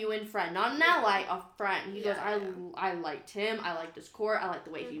genuine friend. Not an ally, a friend. He goes, I liked him. I liked his court. I liked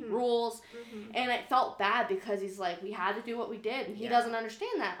the way he rules. And it felt bad because he's like, we had to do what we did. And he doesn't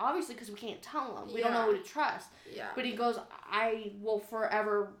understand that, obviously, because we can't tell him. We don't know who to trust. Yeah. But he goes, I will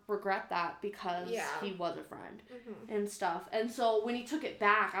forever regret that because he was a friend and stuff. And so when he took it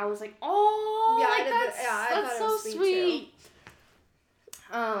back, I was like, oh, that's so sweet.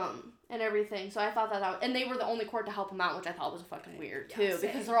 And everything. So I thought that and they were the only court to help him out, which I thought was fucking weird too,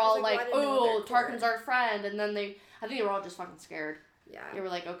 because they're all like, oh, Tarkin's our friend, and then I think they were all just fucking scared. Yeah. They were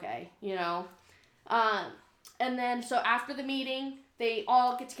like, okay, you know. And then so after the meeting, they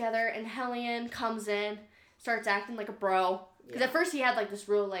all get together, and Hellion comes in, starts acting like a bro. Because at first he had like this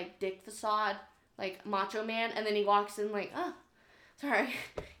real like dick facade. like, macho man, and then he walks in like, oh, sorry,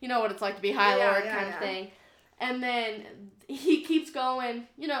 you know what it's like to be High Lord kind of thing. And then he keeps going,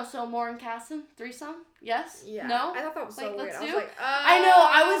 so more and Cassian, threesome? Yes? Yeah. No? I thought that was so weird. I was like, I know,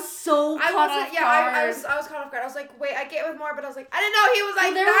 I was so caught off guard. I was caught off guard. I was like, wait, I get with more, but I was like, I didn't know he was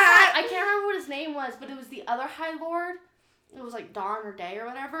like that. I can't remember what his name was, but it was the other High Lord. It was like Dawn or Day or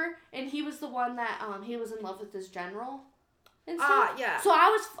whatever, and he was the one that he was in love with this general and stuff. Yeah. So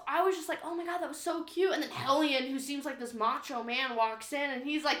I was just like, oh my god, that was so cute. And then Hellion, who seems like this macho man, walks in, and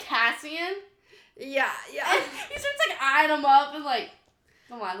he's like Cassian. Yeah. And he starts like eyeing him up and like,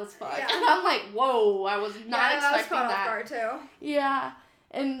 come on, let's fuck. Yeah. And I'm like, whoa, I was not expecting that. Off guard too. Yeah,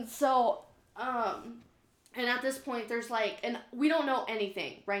 and so and at this point, there's like, and we don't know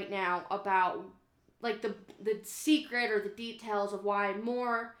anything right now about like the secret or the details of why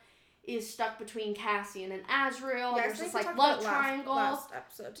Mor is stuck between Cassian and Azriel. Yeah, there's this like love triangle. Last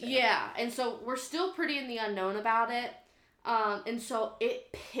episode too. Yeah, and so we're still pretty in the unknown about it. And so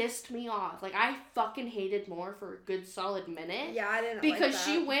it pissed me off. Like, I fucking hated Mor for a good solid minute. Yeah, I didn't because like that.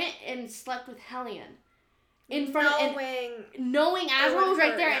 She went and slept with Hellion. Knowing Azriel was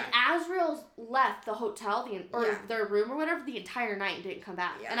right there, and Azriel left the hotel their room or whatever the entire night and didn't come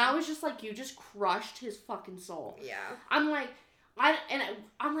back. Yeah. And I was just like, you just crushed his fucking soul. Yeah. I'm like, why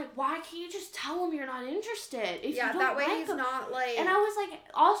can't you just tell him you're not interested? If you don't that way like he's him. not like. And I was like,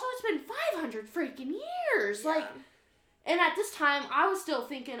 also it's been 500 freaking years, like. And at this time, I was still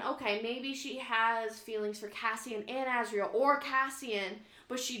thinking, okay, maybe she has feelings for Cassian and Azriel, or Cassian,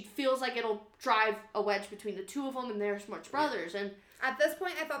 but she feels like it'll drive a wedge between the two of them, and they're much brothers. And at this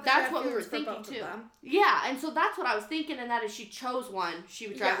point, I thought that's what we were thinking too. Yeah, and so that's what I was thinking, and that if she chose one, she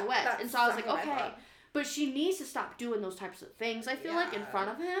would drive a wedge. And so I was like, okay, but she needs to stop doing those types of things. I feel like in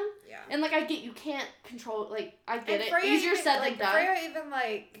front of him. Yeah. And like I get you can't control. Like I get it. Easier said than done. Freya even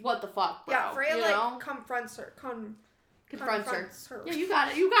like what the fuck, bro? Yeah, Freya confronts her. Confronts her. Yeah, you got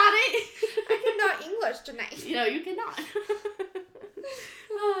it. I cannot English tonight. You cannot.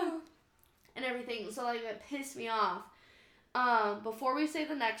 And everything. So, like, it pissed me off. Before we say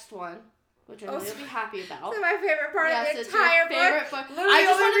the next one, which I know you'll be happy about. It's my favorite part of the entire book. Literally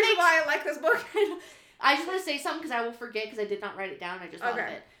the only reason why I like this book. I just want to say something because I will forget because I did not write it down. I just thought of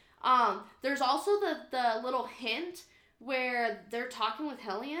it. There's also the little hint where they're talking with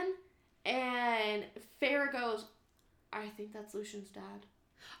Hellion, and Feyre goes, I think that's Lucian's dad.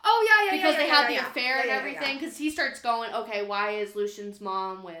 Oh, yeah. Because they had the affair and everything. Because he starts going, okay, why is Lucian's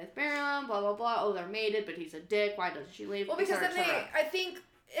mom with Beriam? Blah, blah, blah. Oh, they're mated, but he's a dick. Why doesn't she leave? Well, because then I think,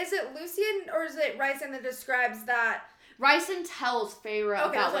 is it Lucian or is it Rhysand that describes that? Rhysand tells Feyre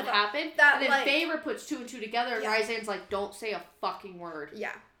about what happened. And then Feyre puts two and two together, and Rhysand's like, don't say a fucking word.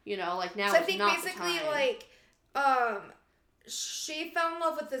 Yeah. Like, now so it's not the time. So I think basically, she fell in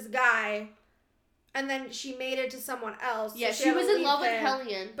love with this guy. And then she mated to someone else. Yeah, so she was in love with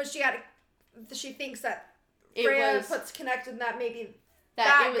Hellion. But she thinks that Freya puts connected that maybe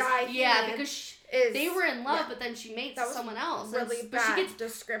that guy. Yeah, because they were in love, but then she mates someone else. Really bad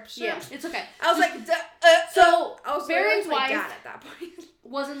description. Yeah, it's okay. I was like, so Baron's wife at that point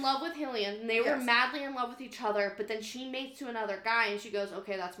was in love with Hellion, and they were madly in love with each other. But then she mates to another guy, and she goes,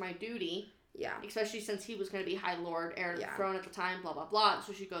 "Okay, that's my duty." Yeah. Especially since he was going to be High Lord, heir to the throne at the time, blah, blah, blah. And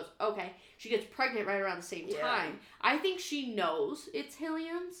so she goes, okay. She gets pregnant right around the same time. I think she knows it's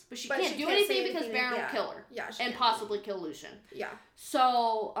Hellion's, but she can't do anything because Beren will kill her. Yeah, and possibly kill Lucian. Yeah.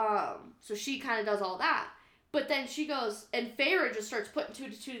 So, so she kind of does all that. But then she goes, and Feyre just starts putting two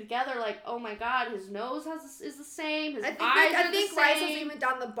to two together, like, oh my god, his nose is the same, his eyes are the same. I think Rice has even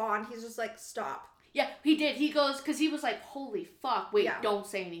done the bond. He's just like, stop. Yeah, he did. He goes, because he was like, holy fuck, wait, don't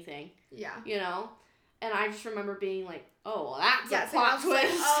say anything. Yeah. And I just remember being like, oh, well, that's a plot twist. Like,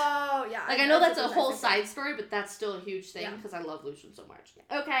 oh, yeah. Like, I know that's a whole side story, but that's still a huge thing because I love Lucian so much.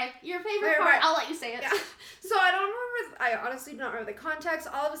 Okay, your favorite part, I'll let you say it. Yeah. So I honestly do not remember the context.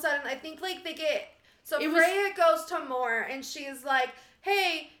 All of a sudden, I think, like, Freya goes to Mor, and she's like,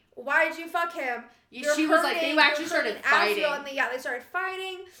 hey, why did you fuck him? She was like, they actually started fighting. And they started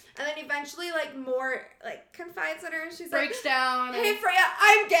fighting. And then eventually, like, Mor, like, confides in her. And she's breaks down. Hey, Freya,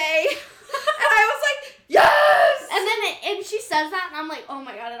 I'm gay. And I was like, yes! And she says that, and I'm like, oh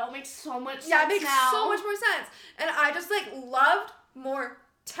my god, it all makes so much sense now. Yeah, it makes so much more sense. And I just, like, loved Mor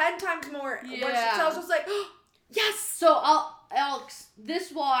 10 times more. Yeah. When I was just like, oh, yes! So,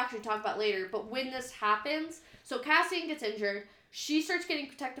 this we'll actually talk about later, but when this happens, so Cassian gets injured. She starts getting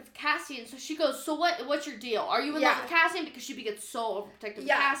protective of Cassian, so she goes, so what's your deal? Are you in love with Cassian? Because she gets so overprotective of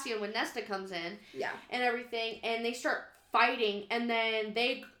Cassian when Nesta comes in. Yeah. And everything, and they start fighting, and then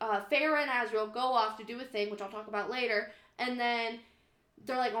Feyre and Azriel go off to do a thing, which I'll talk about later, and then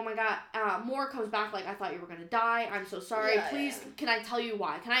they're like, oh my god, Moore comes back like, I thought you were gonna die. I'm so sorry. Please, can I tell you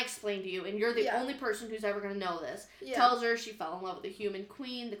why? Can I explain to you? And you're the only person who's ever gonna know this. Yeah. Tells her she fell in love with the human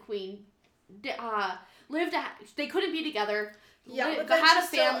queen. The queen lived. They couldn't be together. Yeah, but had a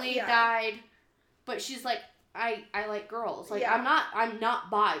family, died. But she's like, I like girls. Like, I'm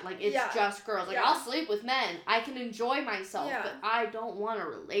not bi. Like, it's just girls. Like, I'll sleep with men. I can enjoy myself, but I don't want a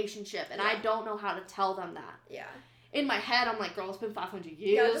relationship, and I don't know how to tell them that. Yeah. In my head, I'm like, girl, it's been 500 years.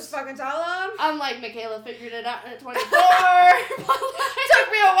 Yeah, just fucking tell them. I'm like, Michaela figured it out at 24. It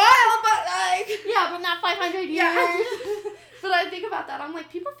took me a while, but like... Yeah, but not 500 years. Yeah. But I think about that, I'm like,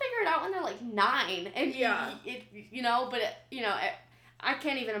 people figure it out when they're like 9. And I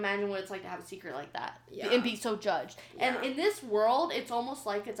can't even imagine what it's like to have a secret like that and be so judged. Yeah. And in this world, it's almost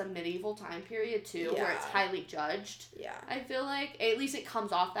like it's a medieval time period, too, where it's highly judged. Yeah. I feel like. At least it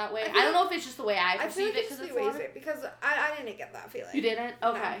comes off that way. I don't know if it's just the way I perceive it. Because I didn't get that feeling. You didn't?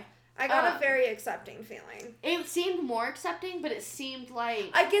 Okay. No. I got a very accepting feeling. It seemed more accepting, but it seemed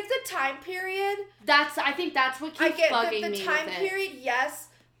like... I get the time period. I think that's what keeps bugging me. The time period, yes,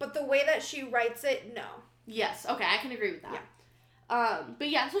 but the way that she writes it, no. Yes, okay, I can agree with that. Yeah. But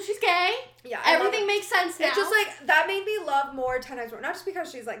yeah, so she's gay. Yeah. Everything makes sense now. It's just like, that made me love more 10 times more. Not just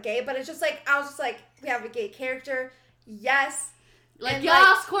because she's like gay, but it's just like, I was just like, we have a gay character. Yes. Like,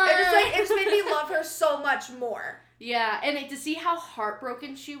 yes, queer. It just made me love her so much more. Yeah, and to see how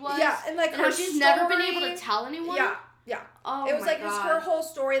heartbroken she was. Yeah, and like how she's never been able to tell anyone. Yeah. Yeah. Oh, it was like just her whole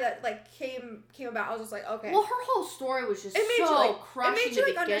story that like came about. I was just like, okay. Well, her whole story was just so crushing to begin with. It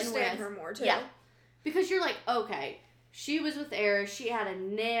made you understand her more too. Yeah. Because you're like, okay, she was with Eris. She had a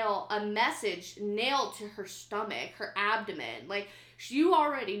message nailed to her stomach, her abdomen. Like, you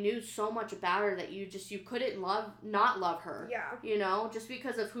already knew so much about her that you couldn't not love her. Yeah. You know, just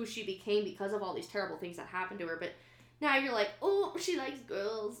because of who she became, because of all these terrible things that happened to her. But now you're like, oh, she likes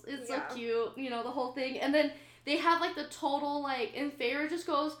girls. It's so cute. You know, the whole thing. And then they have like the total, like, and Feyre just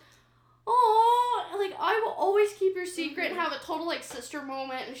goes, oh, like, I will always keep your secret, and have a total, like, sister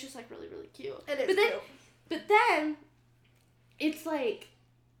moment. And it's just, like, really, really cute. It is cute. But then, it's like,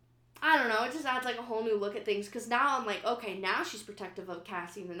 I don't know, it just adds, like, a whole new look at things, because now I'm like, okay, now she's protective of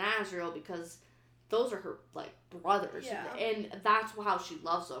Cassian and Azriel, because those are her, like, brothers. Yeah. And that's how she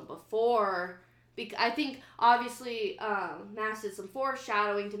loves them. Before... I think, obviously, Mass did some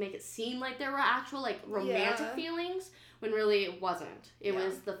foreshadowing to make it seem like there were actual, like, romantic feelings, when really it wasn't. It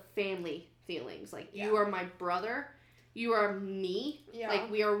was the family feelings. Like, you are my brother, you are me, like,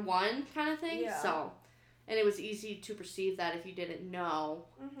 we are one kind of thing. Yeah. So, and it was easy to perceive that if you didn't know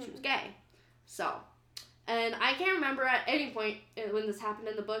she was gay. So, and I can't remember at any point when this happened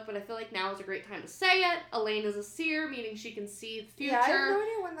in the book, but I feel like now is a great time to say it. Elaine is a seer, meaning she can see the future. Yeah, I have no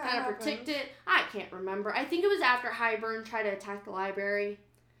idea when that kind of predict it. I can't remember. I think it was after Hybern tried to attack the library.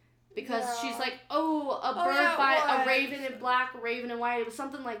 Because she's like, a raven in black, a raven in white. It was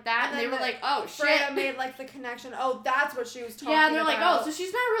something like that. And they were like, oh, shit. Freya made, like, the connection. Oh, that's what she was talking about. Yeah, and they're like, oh, so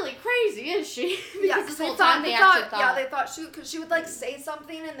she's not really crazy, is she? Because this whole time they thought. Yeah, they thought because she would, like, say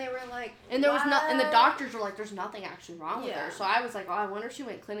something, and they were like, and there was and the doctors were like, there's nothing actually wrong with her. So I was like, oh, I wonder if she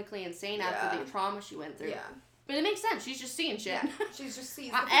went clinically insane after the trauma she went through. Yeah. But it makes sense. She's just seeing shit. Yeah, she's just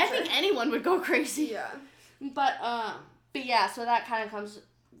seeing I think anyone would go crazy. Yeah. But yeah, so that kind of comes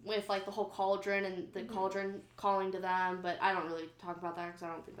with, like, the whole cauldron and the cauldron calling to them, but I don't really talk about that because I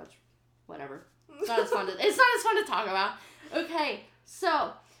don't think that's whatever. It's not as fun to talk about. Okay,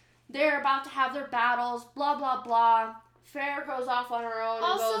 so they're about to have their battles, blah blah blah. Feyre goes off on her own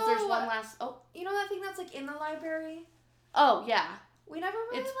and goes, there's one last you know that thing that's, like, in the library? Oh, yeah. We never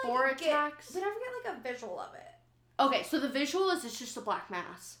really it's Vortex. We never get, like, a visual of it. Okay, so the visual is it's just a black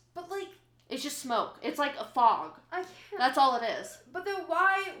mass. But, like, it's just smoke. It's like a fog. I can't. That's all it is. But then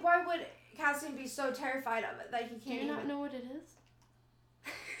why would Cassian be so terrified of it that he can't Do you not know what it is?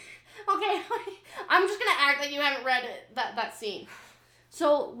 Okay, I'm just going to act like you haven't read that scene.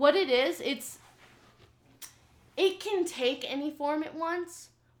 So what it is, it can take any form it wants,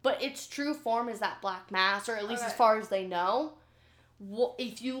 but its true form is that black mass, or at least as far as they know.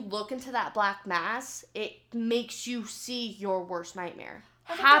 If you look into that black mass, it makes you see your worst nightmare.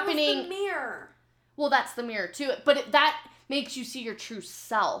 Happening. That was the mirror. Well, that's the mirror too. But that makes you see your true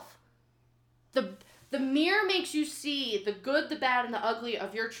self. The mirror makes you see the good, the bad, and the ugly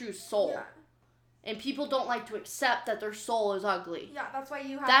of your true soul. Yeah. And people don't like to accept that their soul is ugly. Yeah, that's why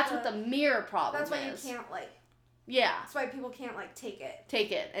you have. That's what the mirror problem is. That's why you can't, like. Yeah. That's why people can't, like, take it.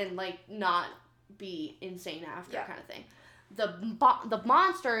 Take it and, like, not be insane after kind of thing. The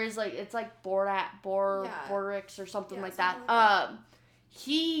monster is like, it's like Bordeaux or something like that.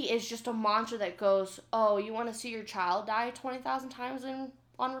 he is just a monster that goes, oh, you want to see your child die 20,000 times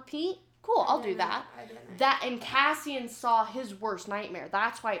on repeat? Cool, I'll do that. That and Cassian saw his worst nightmare.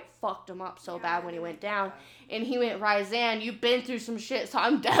 That's why it fucked him up so bad when he went down. And he went, Ryzan, you've been through some shit, so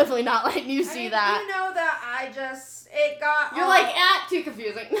I'm definitely not letting you see that. You know that it got... You're like, too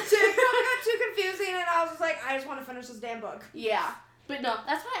confusing. It got too confusing, and I was just like, I just want to finish this damn book. Yeah. But no,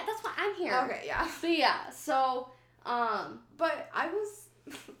 that's why I'm here. Okay, yeah. But yeah, so, But I was...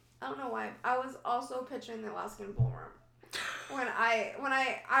 I don't know why. I was also picturing the Alaskan bullworm. When I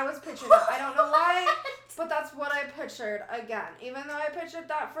was picturing it, I don't know why, but that's what I pictured again. Even though I pictured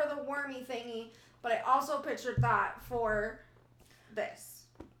that for the wormy thingy, but I also pictured that for this.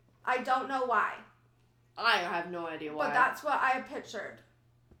 I don't know why. I have no idea why. But that's what I pictured.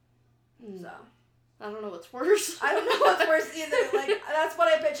 So. I don't know what's worse. I don't know what's worse either. Like, that's what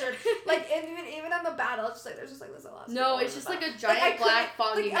I pictured. Like, even in the battle, it's just like, there's just like this Alaskan. No, it's just like a giant black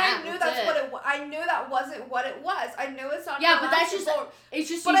foggy map. I knew that's what it was. I knew that wasn't what it was. I knew it's not. Yeah, but that's just, it's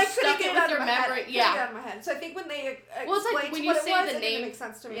just but you I couldn't stuck get it with your memory. Yeah. Get it out of my head. So I think when they explained like when you what say it was, the it name, didn't make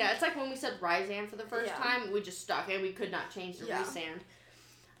sense to me. Yeah, it's like when we said Ryzan for the first time, we just stuck and we could not change the resand.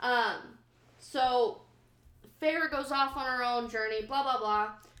 So Feyre goes off on her own journey, blah blah blah.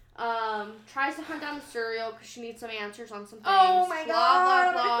 Tries to hunt down the Suriel because she needs some answers on some things. Oh my god,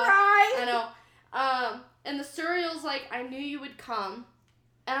 I'm gonna cry. I know. And the Suriel's like, I knew you would come.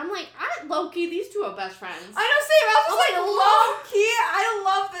 And I'm like, low-key, these two are best friends. I know, same. I was just like, low-key, I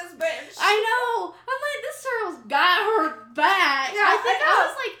love this bitch. I know. I'm like, this Suriel's got her back. Yeah, I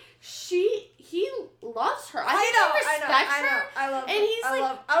was like, he loves her. I think he respects her. I love her. And he's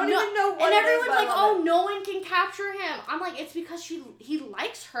I don't even know what and it everyone's is, like, oh, no one can capture him. I'm like, it's because he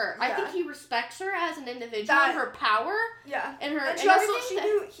likes her. Yeah. I think he respects her as an individual and her power. Yeah. And her. And she also, she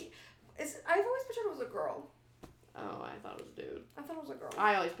knew, I've always pictured it was a girl. Oh, I thought it was a dude. I thought it was a girl.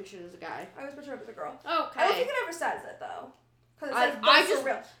 I always pictured it as a guy. I always pictured it as a girl. Okay. I don't think it ever says it, though. Because it's like,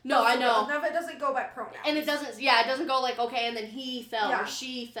 real. No, I know. No, it doesn't go by pronouns. And it doesn't go like, okay, and then he fell or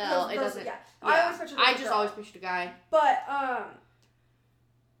she fell. It doesn't. Yeah. I always pictured it as a girl. always pictured a guy. But,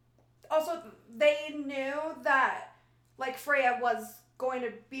 also, they knew that, like, Freya was going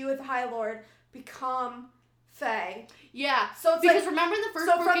to be with the High Lord, become Fae. Yeah. So it's because remember in the first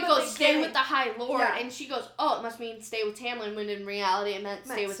book it goes, stay with the High Lord, and she goes, oh, it must mean stay with Tamlin, when in reality it meant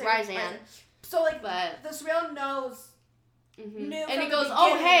stay with Ryzan. So, like, this real knows... Mm-hmm. And he goes,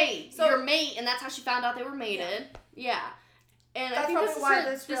 oh, hey, your mate, and that's how she found out they were mated. Yeah. And that's I think this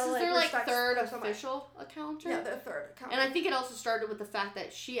is their like third official encounter. Yeah, their third encounter. And I think it also started with the fact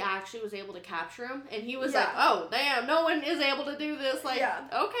that she actually was able to capture him, and he was like, oh, damn, no one is able to do this. Like,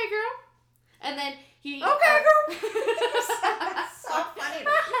 okay, girl. And then he... Okay, girl. That's so funny.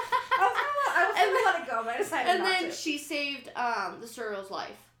 I was going to let it go, but I decided not to. And then she saved the Suriel's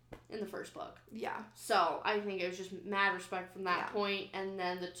life in the first book. Yeah. So I think it was just mad respect from that point, and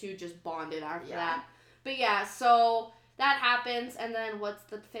then the two just bonded after that. But yeah, so that happens, and then what's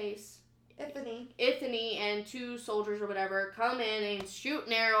the face? Ithany and two soldiers or whatever come in and shoot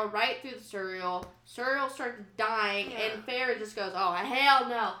an arrow right through the Suriel. Suriel starts dying, and Feyre just goes, oh, hell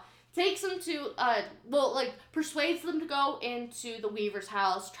no. Takes them to, persuades them to go into the Weaver's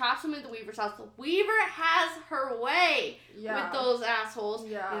house, traps them in the Weaver's house. The Weaver has her way with those assholes.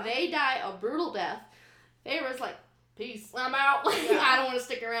 Yeah. They die a brutal death. Feyre's like, peace, I'm out. I don't want to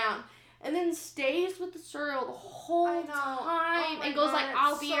stick around. And then stays with the Suriel the whole time and goes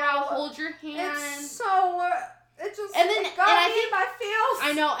I'll be here, I'll hold your hand. It's so... It just got me in my feels.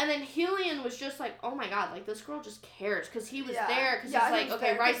 I know, and then Helion was just like, oh my god, like, this girl just cares, because he was there, because he's like,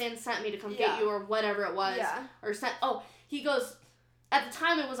 okay, Ryzan sent me to come get you, or whatever it was, or he goes, at the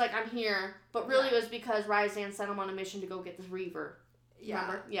time it was like, I'm here, but really it was because Ryzan sent him on a mission to go get this Reaver.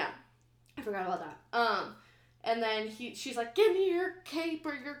 Remember? Yeah. I forgot about that. And then she's like, give me your cape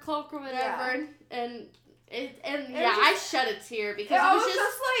or your cloak or whatever, and I shed a tear, because it was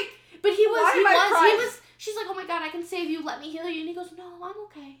just like, but he was, she's like, oh my god, I can save you, let me heal you. And he goes, no, I'm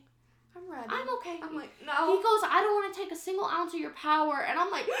okay. I'm ready. I'm okay. I'm like, no. He goes, I don't want to take a single ounce of your power. And I'm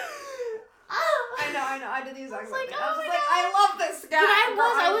like, oh. I know. I did the exact same thing. I was like, I love this guy.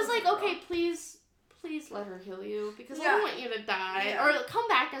 But I was like, okay, please let her heal you, because I don't want you to die. Yeah. Or come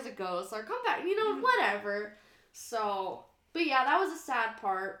back as a ghost, or come back, whatever. So, but yeah, that was a sad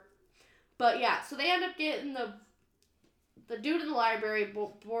part. But yeah, so they end up getting the dude in the library,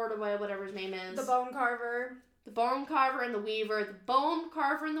 bored away, whatever his name is. The Bone Carver. The Bone Carver and the Weaver. The Bone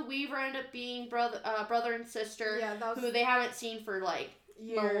Carver and the Weaver end up being brother and sister, who they haven't seen for, like,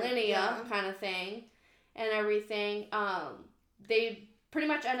 millennia kind of thing, and everything. They pretty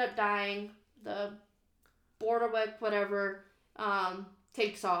much end up dying. The Borderwick, whatever,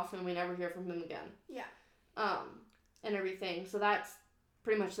 takes off and we never hear from him again. Yeah. And everything. So that's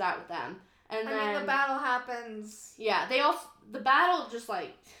pretty much that with them. And I mean, the battle happens. Yeah, the battle just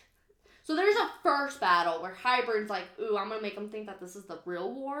like... So there's a first battle where Hybern's like, ooh, I'm gonna make him think that this is the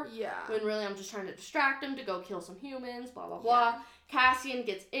real war. Yeah. When really I'm just trying to distract him to go kill some humans, blah, blah, blah. Cassian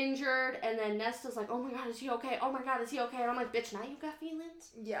gets injured, and then Nesta's like, oh my god, is he okay? Oh my god, is he okay? And I'm like, bitch, now you got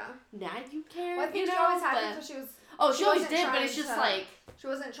feelings? Yeah. Now you care? Well, I think she always had it because she was... Oh, she always did, but it's just like... She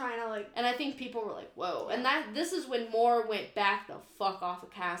wasn't trying to, like... And I think people were like, whoa. Yeah. And this is when Mor went back the fuck off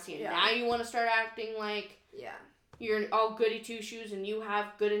of Cassian. Yeah. Now you want to start acting like... Yeah. You're all goody two-shoes and you have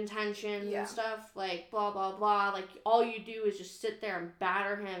good intentions and stuff. Like, blah, blah, blah. Like, all you do is just sit there and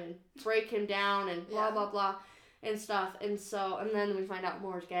batter him and break him down and blah, blah, blah. And stuff. And then we find out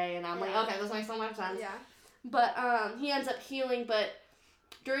Mor's gay. And I'm like, okay, this makes so much sense. Yeah. But, he ends up healing. But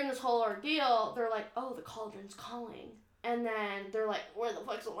during this whole ordeal, they're like, oh, the cauldron's calling. And then they're like, where the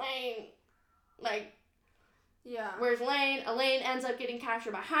fuck's Elaine? Like, yeah. Where's Elaine? Elaine ends up getting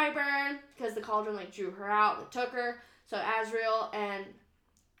captured by Hybern because the cauldron, like, drew her out and took her. So Azriel and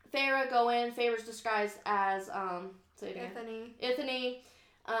Feyre go in. Feyre's disguised as, Ithany.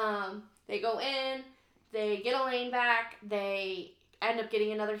 They go in. They get Elaine back. They end up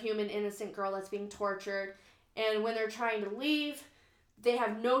getting another human innocent girl that's being tortured. And when they're trying to leave, they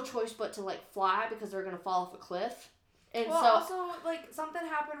have no choice but to, like, fly because they're going to fall off a cliff. And also, like, something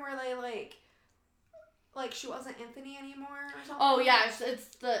happened where they, like, she wasn't Anthony anymore or something. Oh, yeah,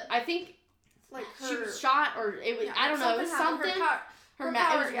 I think, like, she was shot, or it was, I don't know, it was something. Her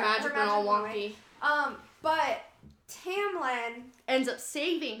magic went all wonky. But Tamlin ends up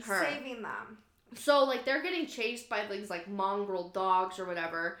saving her. Saving them. So, like, they're getting chased by these, like, mongrel dogs or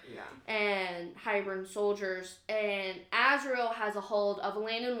whatever. Yeah. And Hybern soldiers. And Azriel has a hold of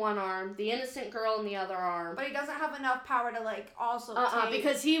Elaine in one arm, the innocent girl in the other arm. But he doesn't have enough power to, like, also take...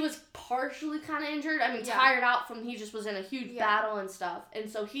 Because he was partially kind of injured. I mean, tired out from... He just was in a huge battle and stuff. And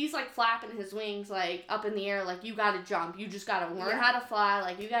so he's, like, flapping his wings, like, up in the air, like, you gotta jump. You just gotta learn how to fly.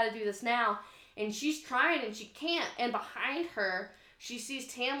 Like, you gotta do this now. And she's trying and she can't. And behind her... She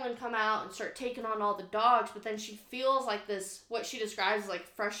sees Tamlin come out and start taking on all the dogs, but then she feels like this, what she describes as like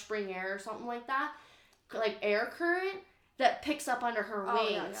fresh spring air or something like that, like air current that picks up under her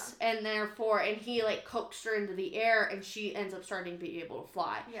wings, and therefore, and he like coaxed her into the air, and she ends up starting to be able to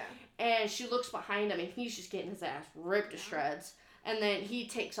fly. Yeah. And she looks behind him, and he's just getting his ass ripped to shreds, and then he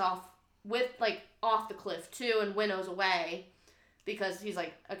takes off with like off the cliff too, and winnows away, because he's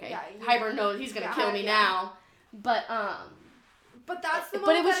like, okay, Hybern knows he's gonna kill me now, But that's the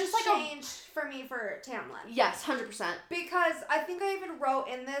moment that just like changed for me for Tamlin. Yes, 100%. Because I think I even wrote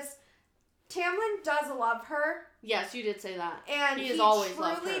in this, Tamlin does love her. Yes, you did say that. And he has always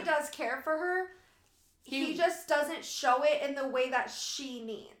loved her. He truly does care for her. He just doesn't show it in the way that she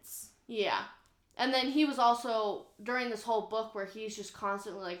needs. Yeah. And then he was also, during this whole book where he's just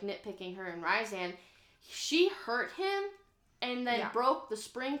constantly like nitpicking her and Rhysand, she hurt him and then broke the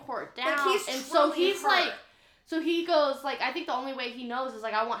spring court down. Like he's like... So he goes, like, I think the only way he knows is,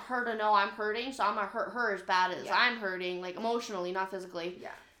 like, I want her to know I'm hurting, so I'm going to hurt her as bad as I'm hurting, like, emotionally, not physically,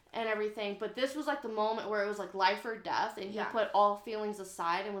 and everything. But this was, like, the moment where it was, like, life or death, and he put all feelings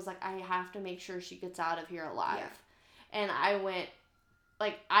aside and was like, I have to make sure she gets out of here alive. Yeah. And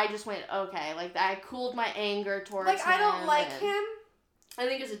I just went, okay. Like, I cooled my anger towards him. Like, I don't like him. I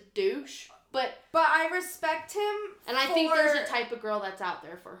think he's a douche. But I respect him. And I think there's a type of girl that's out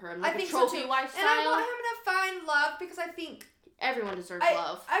there for her. Like, I think a trophy wife style. And I want him to find love because I think everyone deserves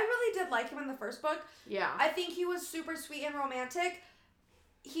love. I really did like him in the first book. Yeah. I think he was super sweet and romantic.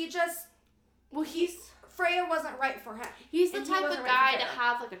 He just... Well, Freya wasn't right for him. He's the type of guy to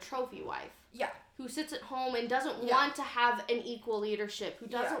have, like, a trophy wife. Yeah. Who sits at home and doesn't want to have an equal leadership. Who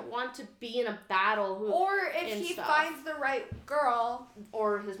doesn't want to be in a battle. Or if he finds the right girl.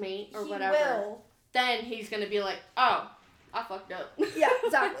 Or his mate or whatever. Then he's going to be like, oh, I fucked up. Yeah,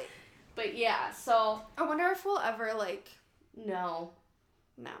 exactly. But yeah, so. I wonder if we'll ever, like. No.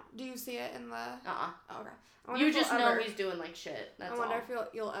 Do you see it in the. Oh, okay. You just know he's doing, like, shit. That's I wonder if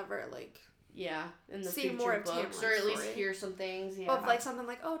you'll ever, like. Yeah, in the see future more books, of or at least hear some things. Yeah, of like something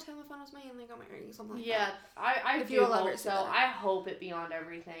like, oh, Tamlin found his mate and they got married, something like that. Yeah, I do hope so. I hope it beyond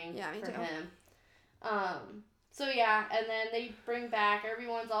everything. Yeah, me for too. Him. So yeah, and then they bring back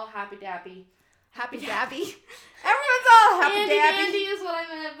everyone's all happy dappy. Happy dabby. Everyone's all happy dabby. Andy is what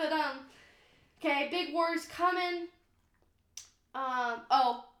I meant, but okay, big war's coming.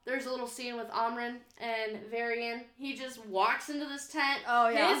 There's a little scene with Amren and Varian. He just walks into this tent,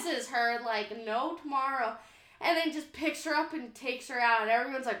 hisses her like no tomorrow, and then just picks her up and takes her out, and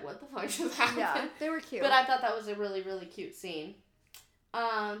everyone's like, what the fuck just happened? Yeah, they were cute. But I thought that was a really, really cute scene.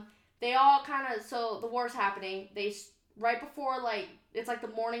 They all kind of, so the war's happening. Right before, like, it's like the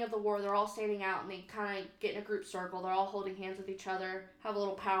morning of the war, they're all standing out and they kind of get in a group circle. They're all holding hands with each other, have a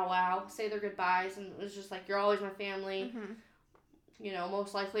little powwow, say their goodbyes, and it's just like, you're always my family. Mm-hmm. You know,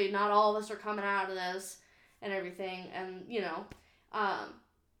 most likely not all of us are coming out of this and everything, and, you know,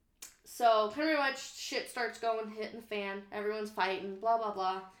 so pretty much shit starts hitting the fan. Everyone's fighting, blah, blah,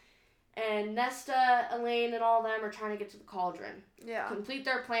 blah. And Nesta, Elaine, and all of them are trying to get to the cauldron. Yeah. Complete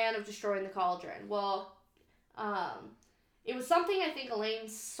their plan of destroying the cauldron. Well, it was something I think Elaine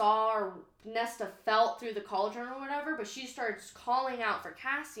saw or Nesta felt through the cauldron or whatever, but she starts calling out for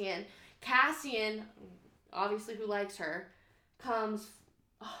Cassian. Cassian, obviously who likes her, comes...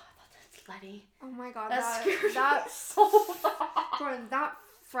 Oh, I thought that's Letty. Oh my god, that scared me so bad. Jordan, that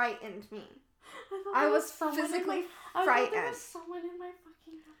frightened me. I was physically frightened. I thought there was someone in my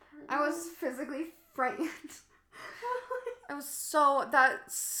fucking apartment. I was physically frightened. That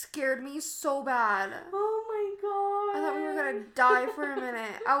scared me so bad. Oh my god. I thought we were gonna die for a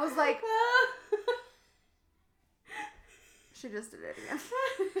minute. I was like... She just did it again.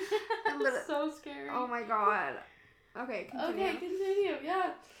 That's so scary. Oh my god. Okay, continue.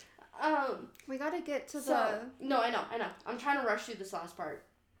 Yeah. We gotta get to No, I know. I'm trying to rush through this last part.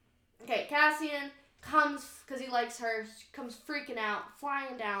 Okay, Cassian comes, because he likes her, comes freaking out,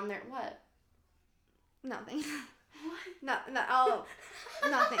 flying down there. What? Nothing. What? Nothing. Okay.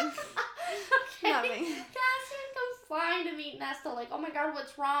 Nothing. Cassian comes flying to meet Nesta, like, oh my god,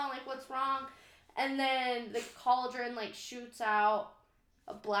 what's wrong? Like, what's wrong? And then the cauldron, like, shoots out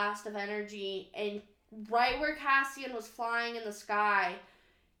a blast of energy, and right where Cassian was flying in the sky,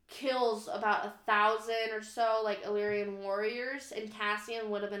 kills about 1,000 or so, like, Illyrian warriors, and Cassian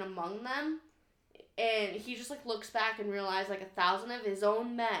would have been among them. And he just, like, looks back and realizes, like, 1,000 of his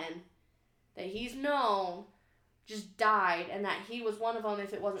own men that he's known just died, and that he was one of them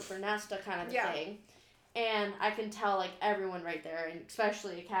if it wasn't for Nesta kind of thing. And I can tell, like, everyone right there, and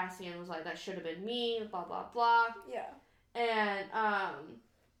especially Cassian was like, that should have been me, blah, blah, blah. Yeah.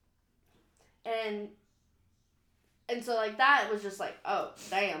 And so, like, that was just like, oh,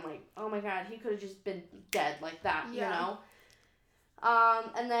 damn, like, oh my god, he could have just been dead like that, you know?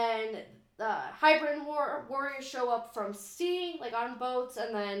 And then Hybrid warriors show up from sea, like, on boats,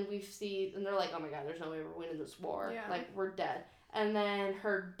 and then and they're like, oh my god, there's no way we're winning this war. Yeah. Like, we're dead. And then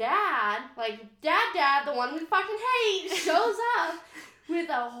her dad, like, dad, the one we fucking hate, shows up with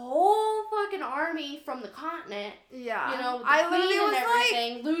a whole fucking army from the continent. Yeah. You know, with the queen and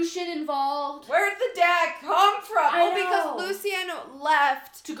everything. Like, Lucien involved. Where'd the dad come from? Because Lucien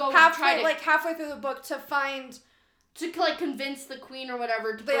left to go halfway through the book to find... To, like, convince the queen or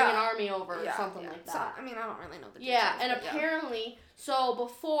whatever to bring an army over or something like that. So, I mean, I don't really know the details. Yeah, and apparently, so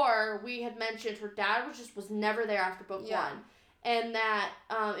before we had mentioned her dad was never there after book 1. And that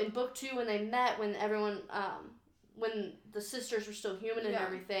in book 2, when they met, when everyone, when the sisters were still human and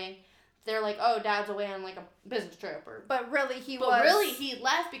everything, they're like, oh, Dad's away on, like, a business trip. But really, he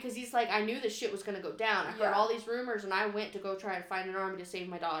left because he's like, I knew this shit was going to go down. I heard all these rumors, and I went to go try to find an army to save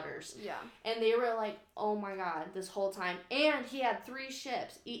my daughters. Yeah. And they were like, oh my god, this whole time. And he had 3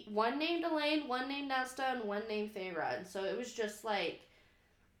 ships. One named Elaine, one named Nesta, and one named Feyre. And so it was just like,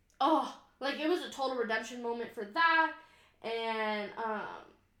 oh, like, it was a total redemption moment for that. And,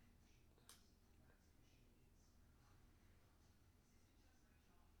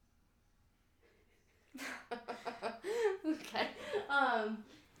 okay.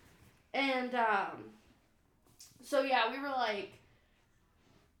 So yeah, we were like,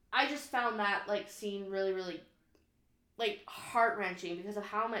 I just found that, like, scene really, really, like, heart-wrenching because of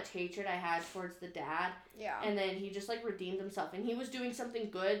how much hatred I had towards the dad. Yeah. And then he just, like, redeemed himself, and he was doing something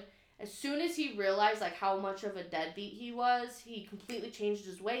good. As soon as he realized, like, how much of a deadbeat he was, he completely changed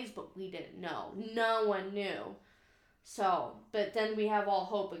his ways, but we didn't know. No one knew. So, but then we have all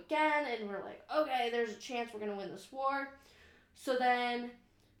hope again, and we're like, okay, there's a chance we're going to win this war. So then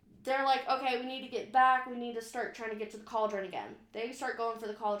they're like, okay, we need to get back. We need to start trying to get to the cauldron again. They start going for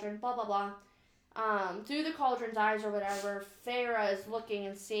the cauldron, blah, blah, blah. Through the cauldron's eyes or whatever, Feyre is looking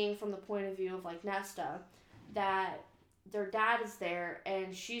and seeing from the point of view of, like, Nesta that their dad is there,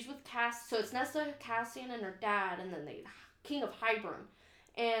 and she's with so it's Nesta, Cassian, and her dad, and then the King of Hybern.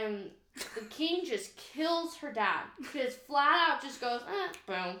 And the king just kills her dad. Just flat out just goes,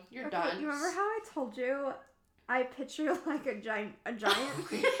 boom, you're done. You remember how I told you I picture, like, a giant? It's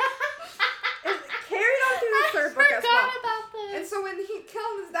carried on through the third book as well. I forgot about this. And so when he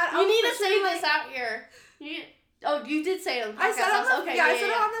killed his dad, you need to say this out here. You did say it on the podcast. I said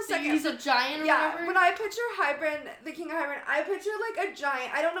it on the second. He's a giant or whatever? Yeah, when I picture Hybern, the King of Hybern, I picture, like, a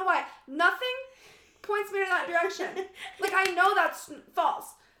giant. I don't know why. Nothing points me in that direction. Like, I know that's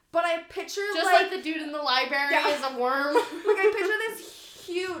false, but I picture, just like the dude in the library is a worm. Like, I picture this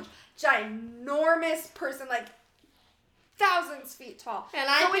huge, ginormous person, like, thousands feet tall. And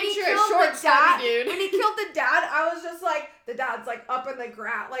I picture a short, stubby dude. When he killed the dad, I was just like, the dad's like up in the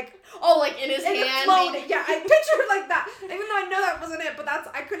ground, like, like in his hand, floating. Yeah, I pictured it like that. Even though I know that wasn't it, but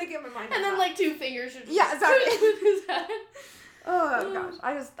I couldn't get my mind. And then like 2 fingers. Are just exactly. With his head. Oh gosh,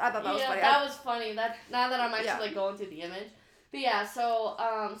 I thought that was funny. That was funny. That now that I'm actually like going through the image, but yeah. So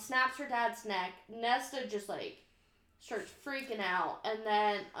snaps her dad's neck. Nesta just like starts freaking out, and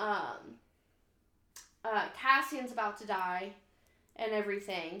then Cassian's about to die and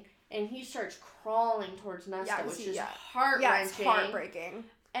everything, and he starts crawling towards Nesta, which is heart-wrenching. Yeah, it's heartbreaking.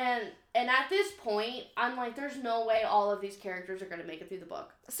 And at this point, I'm like, there's no way all of these characters are going to make it through the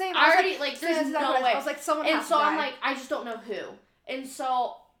book. Same. I already, like, there's no way. I was like, someone has to die. I'm like, I just don't know who. And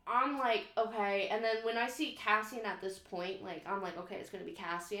so I'm like, okay. And then when I see Cassian at this point, like, I'm like, okay, it's going to be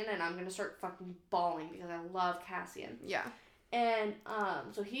Cassian, and I'm going to start fucking bawling because I love Cassian. Yeah. And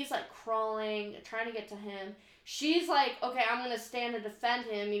so he's like crawling, trying to get to him. She's like, okay, I'm going to stand and defend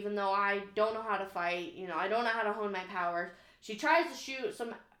him even though I don't know how to fight. You know, I don't know how to hone my powers. She tries to shoot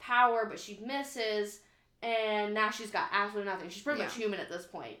some power, but she misses. And now she's got absolutely nothing. She's pretty much human at this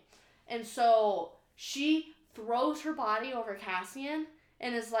point. And so she throws her body over Cassian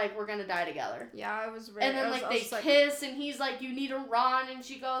and is like, we're going to die together. Yeah, I was ready. And then like they kiss and he's like, you need to run. And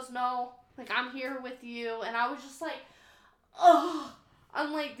she goes, no, like I'm here with you. And I was just like, oh,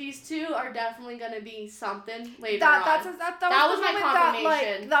 I'm like, these two are definitely going to be something later on. That was my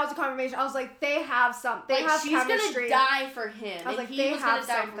confirmation. That was a confirmation. I was like, they have something. They have she's chemistry. She's going to die for him. I was like, he they was have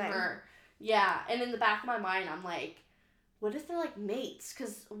die something. For her. Yeah. And in the back of my mind, I'm like, what if they're like mates?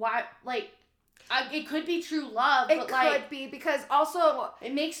 Because why, like, it could be true love, but like. It could be, because also.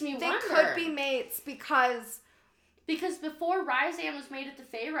 It makes me wonder. They could be mates because before Rysand was mated to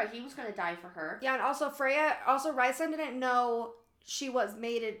Feyre, he was going to die for her. Yeah, and also Rysand didn't know he was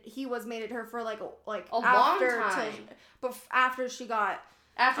mated her for like a long time. But after she got.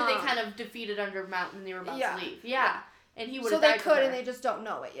 After they kind of defeated Undermountain and they were about to leave. Yeah. And he would have died. So they could, and they just don't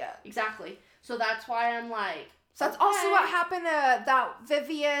know it yet. Exactly. So that's why I'm like. So that's also what happened to that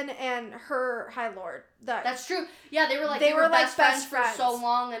Vivian and her High Lord. That's true. Yeah, they were best friends for so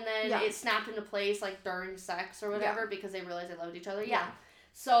long, and then it snapped into place like during sex or whatever because they realized they loved each other. Yeah.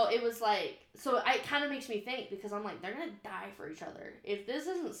 So it was like, it kind of makes me think because I'm like, they're gonna die for each other. If this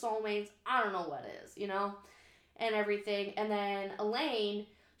isn't soulmates, I don't know what is, you know, and everything. And then Elain.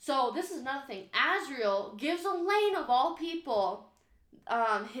 So this is another thing. Azriel gives Elain of all people.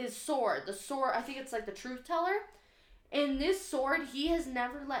 His sword. The sword, I think it's like the Truth Teller. In this sword, he has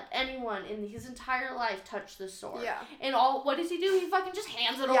never let anyone in his entire life touch this sword. Yeah. And what does he do? He fucking just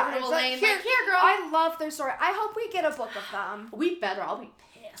hands it over to Elain. Here, girl. I love their sword. I hope we get a book of them. We better. I'll be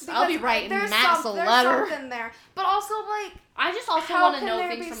pissed. I'll be writing Max a letter. There's something there. But also, like... I just also want to know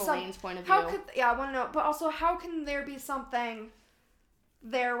things from Elaine's point of view. I want to know. But also, how can there be something...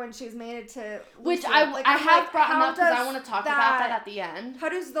 there when she's mated to Which I have brought up because I want to talk about that at the end. How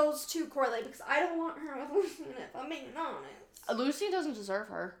does those two correlate? Because I don't want her with Lucien, if I'm being honest. Lucien doesn't deserve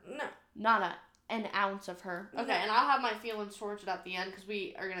her. No. Not an ounce of her. Okay, no. And I'll have my feelings towards it at the end because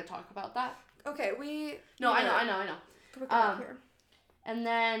we are going to talk about that. Okay, No, I know. Here. And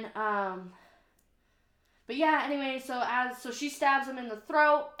then, but yeah, anyway, so she stabs him in the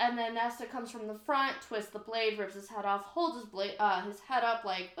throat, and then Nesta comes from the front, twists the blade, rips his head off, holds his head up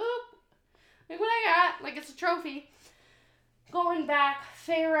like, oop, look what I got, like it's a trophy. Going back,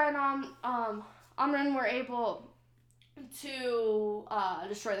 Feyre and Amren were able to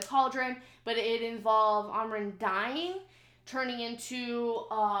destroy the cauldron, but it involved Amren dying, turning into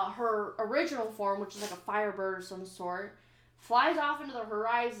her original form, which is like a firebird of some sort. Flies off into the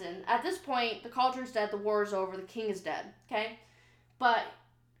horizon. At this point, the cauldron's dead, the war is over, the king is dead, okay? But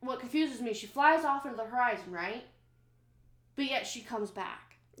what confuses me, she flies off into the horizon, right? But yet she comes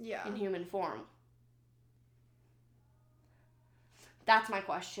back in human form. That's my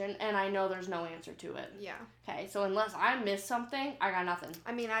question, and I know there's no answer to it. Yeah. Okay, so unless I missed something, I got nothing.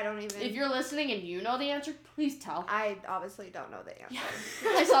 I mean, I don't even... If you're listening and you know the answer, please tell. I obviously don't know the answer.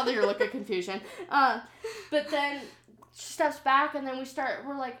 I saw that your look of confusion. But then... she steps back, and then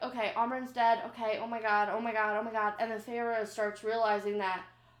we're like, okay, Amren's dead, okay, oh my god, and then Feyre starts realizing that,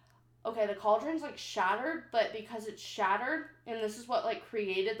 okay, the cauldron's, like, shattered, but because it's shattered, and this is what, like,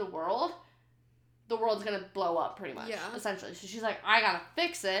 created the world's gonna blow up, pretty much, essentially. So she's like, I gotta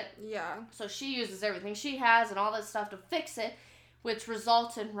fix it. Yeah. So she uses everything she has and all this stuff to fix it, which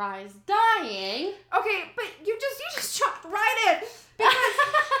results in Rhys dying. Okay, but you just jumped right in, because...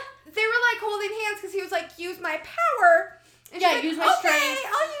 they were, like, holding hands because he like, use my strength.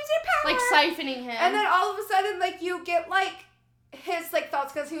 I'll use your power. Like siphoning him. And then all of a sudden, like, you get, like, his, like,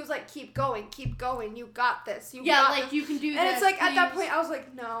 thoughts, because he was like, keep going, you got this, you can do this. And it's like, please. at that point, I was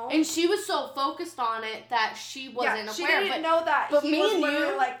like, no. And she was so focused on it that she wasn't aware. She didn't know that. But he me was and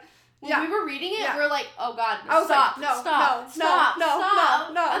you, like, when we were reading it, we were like, oh God, I was stop, like, no.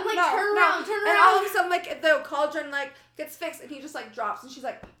 I'm like, turn around. And all of a sudden, like, the cauldron, like, gets fixed, and he just, like, drops, and she's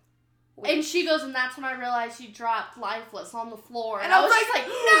like, wait. And she goes, and that's when I realized he dropped lifeless on the floor. And I was like,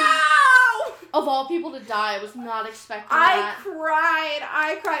 no! Of all people to die, I was not expecting that.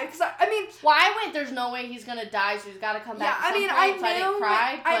 I cried. Because, I mean... Well, I went, there's no way he's going to die, so he's got to come back at some point, I didn't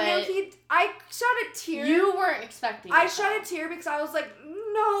cry, but... I shed a tear. You weren't expecting I shed a tear because I was like,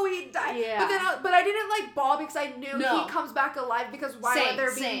 no, he died. Yeah. But I didn't, like, bawl because I knew he comes back alive, because why would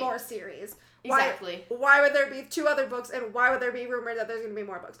there be more series? Exactly. Why would there be 2 other books, and why would there be rumors that there's going to be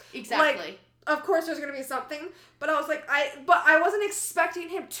more books? Exactly. Like, of course there's going to be something, but I was like, I wasn't expecting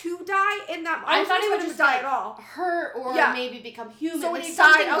him to die in that. I thought he would just die at all. Hurt or maybe become human. So when he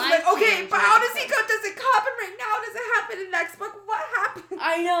died, I was like, okay, but how does he go? Does it happen right now? Does it happen in the next book? What happened?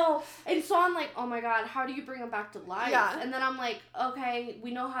 I know. And so I'm like, oh my God, how do you bring him back to life? Yeah. And then I'm like, okay,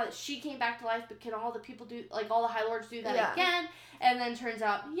 we know how she came back to life, but can all the people do, like all the High Lords do that again? And then turns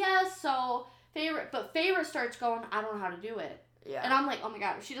out, yes, so Feyre starts going, I don't know how to do it. Yeah. And I'm like, oh my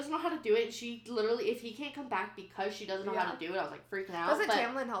God, if she doesn't know how to do it, she literally, if he can't come back because she doesn't know how to do it, I was like freaking out. Doesn't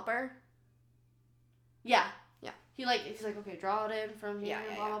Tamlin help her? Yeah. Yeah. He's like, okay, draw it in from here,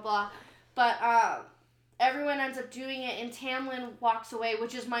 blah, blah, blah. Yeah. But, everyone ends up doing it, and Tamlin walks away,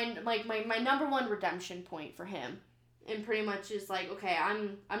 which is my number one redemption point for him. And pretty much is like, okay,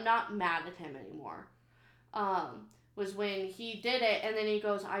 I'm not mad at him anymore. Was when he did it, and then he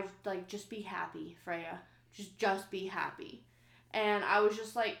goes, just be happy, Freya. Just be happy. And I was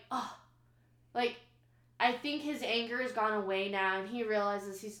just like, oh. Like, I think his anger has gone away now, and he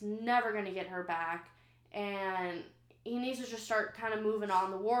realizes he's never going to get her back. And he needs to just start kind of moving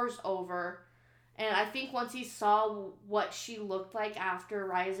on. The war's over. And I think once he saw what she looked like after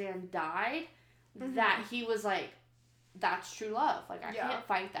Rhysand died, that he was like, that's true love. Like, I can't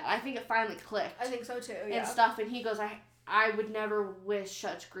fight that. I think it finally clicked. I think so too, and stuff. And he goes, I would never wish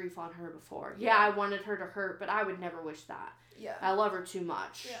such grief on her before. Yeah, I wanted her to hurt, but I would never wish that. Yeah. I love her too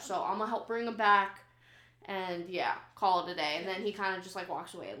much. Yeah. So I'm going to help bring him back and, call it a day. And then he kind of just, like,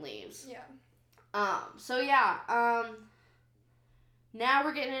 walks away and leaves. Yeah. Now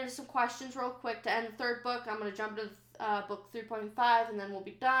we're getting into some questions real quick to end the third book. I'm going to jump to book 3.5, and then we'll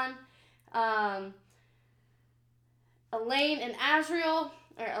be done. Elaine and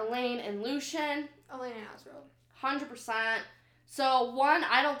Lucien. Elaine and Asriel. 100%. So, one,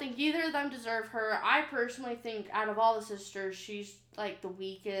 I don't think either of them deserve her. I personally think out of all the sisters, she's, like, the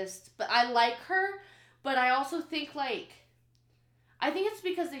weakest. But I like her, but I also think, like, I think it's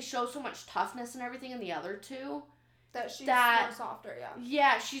because they show so much toughness and everything in the other two. That she's more softer,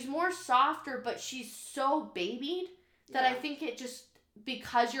 Yeah, she's more softer, but she's so babied that I think it just,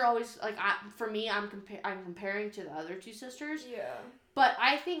 because you're always, like, for me, I'm comparing to the other two sisters. Yeah. But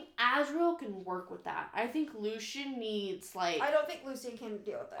I think Asriel can work with that. I think Lucien needs, like... I don't think Lucien can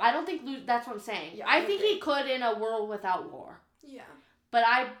deal with that. I don't think... That's what I'm saying. Yeah, I think he could in a world without war. Yeah. But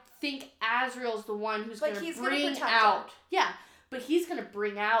I think Asriel's the one who's going to bring out... Yeah. But he's going to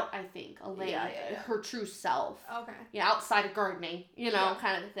bring out, I think, Elaine, her true self. Okay. Yeah, outside of gardening,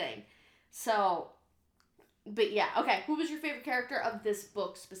 kind of a thing. So, but yeah. Okay, who was your favorite character of this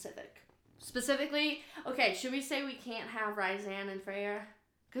book Specifically, okay, should we say we can't have Rhysand and Freya?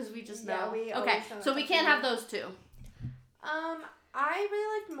 Because we just know. Okay, so we can't have those two. I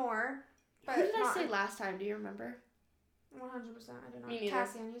really liked Mor. Who did I say last time? Do you remember? 100%. I don't know. Me neither.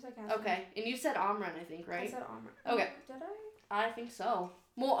 Cassian. You said Cassian. Okay, and you said Amren, I think, right? I said Amren. Okay. Did I? I think so.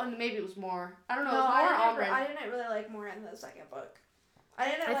 More, maybe it was more. I don't know. No, it was more Amren. I didn't really like Mor in the second book.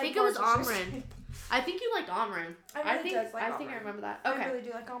 I think it was Amren. I think you liked Amren. I think I remember that. Okay. I really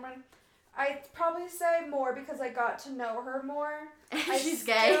do like Amren. I'd probably say Mor because I got to know her more. She's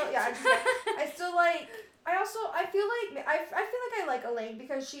gay. Yeah, I still like. I feel like I like Elaine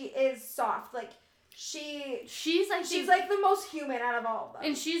because she is soft. Like she's like the most human out of all of them.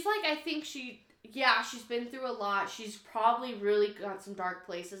 And she's like, I think she's been through a lot. She's probably really got some dark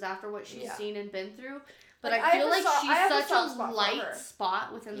places after what she's seen and been through. But I feel like she's such a light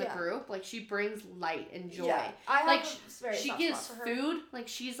spot within the group. Like, she brings light and joy. Yeah, she gives food. Like,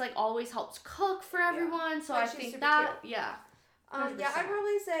 she's, like, always helps cook for everyone. So I think that, cute. I'd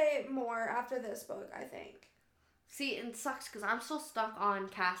probably say Mor after this book, I think. See, it sucks because I'm still stuck on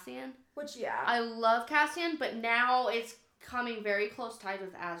Cassian. Which, I love Cassian, but now it's coming very close tied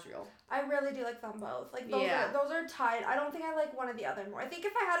with Azriel. I really do like them both. Like, those are tied. I don't think I like one or the other more. I think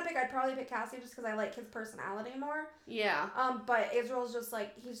if I had to pick, I'd probably pick Cassian just because I like his personality more. Yeah. But Azriel's just,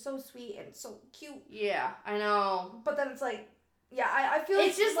 like, he's so sweet and so cute. Yeah, I know. But then it's like, yeah, I feel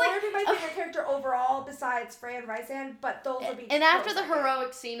like just Laura would be my favorite character overall besides Frey and Rysand, but those would be... And after the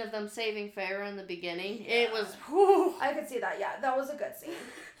heroic scene of them saving Feyre in the beginning, it was... Whew. I could see that, yeah. That was a good scene.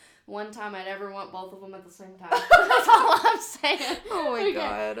 One time I'd ever want both of them at the same time. That's all I'm saying. Oh my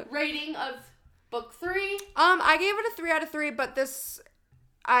god. Rating of book 3? I gave it a 3 out of 3, but this...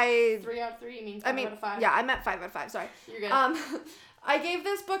 3 out of 3? You mean 5 out of 5? Yeah, I meant 5 out of 5, sorry. You're good. I gave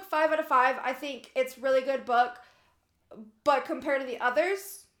this book 5 out of 5. I think it's a really good book, but compared to the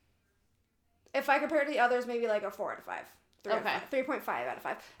others, if I compare it to the others, maybe like a 4 out of 5. 3.5 out of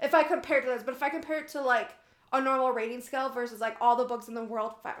 5. If I compare it to those, but if I compare it to like a normal rating scale versus like all the books in the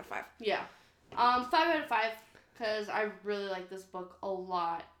world, 5 out of 5. Yeah. 5 out of 5 because I really like this book a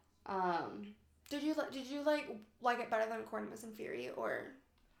lot. Did you like it better than Court of Mist and Fury, or?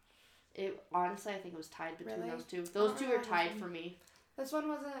 It honestly, I think it was tied between those two. Those two are tied for me. This one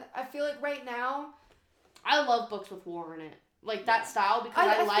wasn't. I feel like right now, I love books with war in it, like that style, because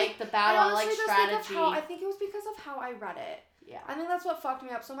I like the battle, I like strategy. I think it was because of how I read it. Yeah. I think that's what fucked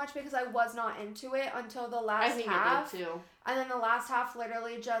me up so much because I was not into it until the last half. It did too. And then the last half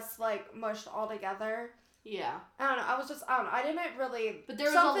literally just like mushed all together. Yeah. I don't know. I didn't really. But there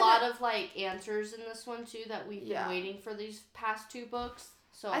was a lot of like answers in this one too that we've been waiting for these past 2 books.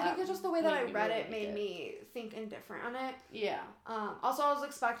 So I think it's just the way that I read it made me think indifferent on it. Yeah. Also, I was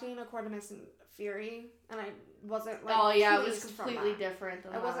expecting a Court of Mist and Fury, and I wasn't like. Oh yeah, it was completely different.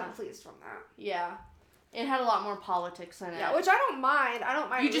 I wasn't pleased from that. Yeah. It had a lot more politics in it. Yeah, which I don't mind. I don't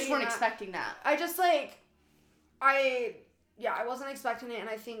mind. You just weren't expecting that. I just I wasn't expecting it, and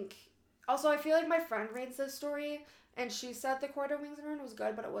I think also I feel like my friend reads this story, and she said The Court of Wings and Ruin was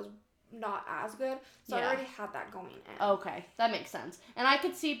good, but it was not as good. So I already had that going in. Okay, that makes sense. And I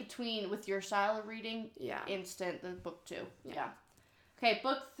could see with your style of reading, instant the book 2. Yeah. Okay,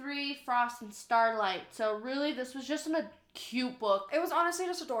 book 3, Frost and Starlight. So really, this was just a cute book. It was honestly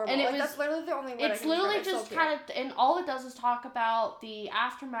just adorable. And that's literally the only way it's literally just kind of, and all it does is talk about the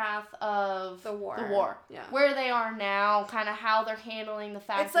aftermath of the war. Yeah. Where they are now, kind of how they're handling the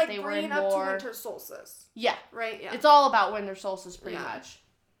fact that they were in war. It's like bringing up to winter solstice. Yeah. Right. Yeah. It's all about winter solstice, pretty much.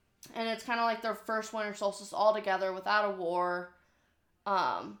 And it's kind of like their first winter solstice all together without a war,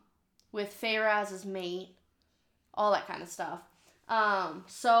 with Feyre as his mate, all that kind of stuff.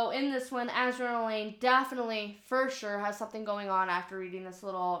 So in this one, Azriel and Elain definitely, for sure, has something going on after reading this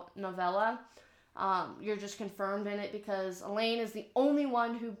little novella. You're just confirmed in it because Elain is the only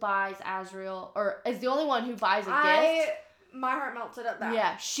one who buys Azriel, or is the only one who buys a gift. My heart melted at that.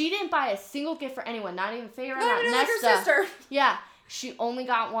 Yeah, she didn't buy a single gift for anyone, not even Feyre, not Nesta. Her sister. Yeah. She only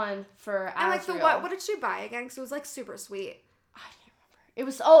got one for Azriel. And like what did she buy again? Because it was like super sweet. I can't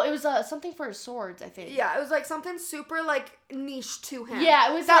remember. It was something for his swords, I think. Yeah, it was like something super like niche to him. Yeah,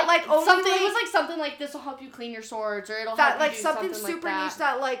 it was that like only something. It was like something like this will help you clean your swords, or it'll help you do something super like niche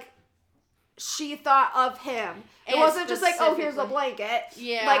that like she thought of him. It wasn't just like, oh, here's a blanket.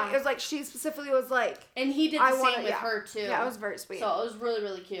 Yeah. Like it was like she specifically was like. And he did the same with her too. Yeah, it was very sweet. So it was really,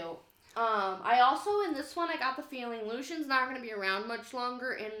 really cute. I also, in this one, I got the feeling Lucian's not going to be around much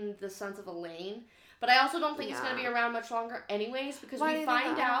longer in the sense of Elain. But I also don't think he's going to be around much longer anyways, because we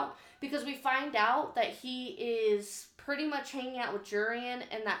find out that he is pretty much hanging out with Jurian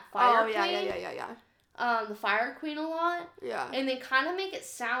and that Fire Queen. Yeah. The Fire Queen a lot. Yeah. And they kind of make it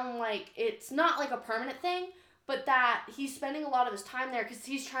sound like it's not like a permanent thing, but that he's spending a lot of his time there because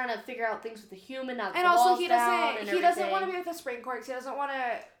he's trying to figure out things with the human. And also he doesn't want to be with the Spring Courts. He doesn't want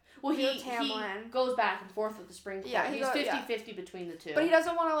to. Well, he goes back and forth with the Spring Court. Yeah, he's 50-50 between the two. But he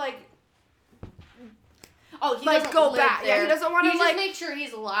doesn't want to, like... Oh, he doesn't go back. There. Yeah, he doesn't want to, like... He just make sure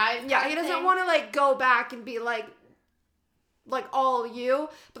he's alive. Yeah, he doesn't want to, like, go back and be, like, all you.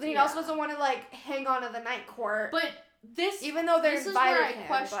 But then he also doesn't want to, like, hang on to the Night Court. But this... Even though they're invited him,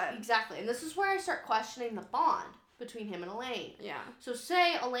 but... Exactly. And this is where I start questioning the bond between him and Elain. Yeah. So,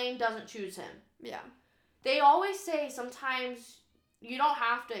 say Elain doesn't choose him. Yeah. They always say sometimes... You don't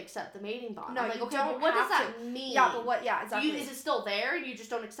have to accept the mating bond. No, I'm like, you okay, don't but what does that mean? Yeah, but what? Yeah, exactly. Is it still there and you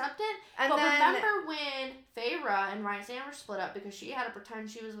just don't accept it? And then, remember when Feyre and Rysand were split up because she had to pretend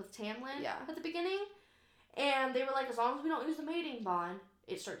she was with Tamlin at the beginning? And they were like, as long as we don't use the mating bond,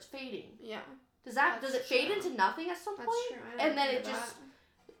 it starts fading. Yeah. Does it fade into nothing at some point? That's true. And then it just...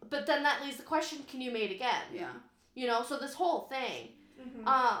 But then that leaves the question, can you mate again? Yeah. You know, so this whole thing,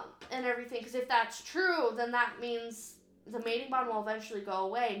 and everything, because if that's true, then that means... the mating bond will eventually go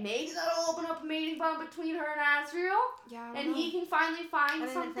away. Maybe that'll open up a mating bond between her and Azriel. Yeah. And he can finally find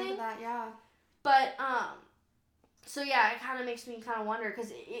something. Think of that, yeah. But, so yeah, it kind of makes me kind of wonder,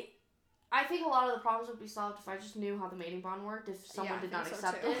 because I think a lot of the problems would be solved if I just knew how the mating bond worked, if someone did not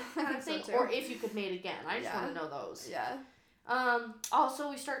accept it, kind of thing, or if you could mate again. I just want to know those. Yeah. Also,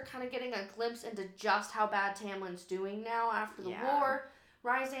 we start kind of getting a glimpse into just how bad Tamlin's doing now after the war.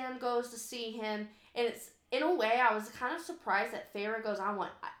 Rysand goes to see him, and it's, in a way, I was kind of surprised that Feyre goes,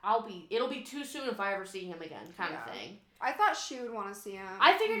 it'll be too soon if I ever see him again, kind of thing. I thought she would want to see him.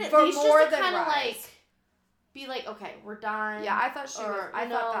 I figured at least just to kind of, like, be like, okay, we're done. Yeah, I thought she would. I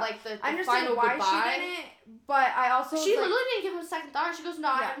know, like, the final why goodbye. She didn't, but I also she literally didn't give him a second thought. She goes, no,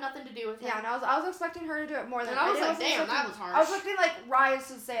 I have nothing to do with him. Yeah, and I was expecting her to do it more than. And I was like, damn, that was harsh. I was expecting, like, Rise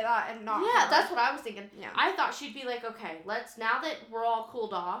to say that and not Yeah, her. that's what I was thinking. Yeah. I thought she'd be like, okay, now that we're all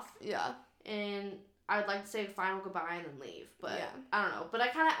cooled off. Yeah. And I'd like to say the final goodbye and then leave. But, I don't know. But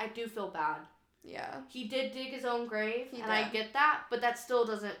I do feel bad. Yeah. He did dig his own grave, I get that, but that still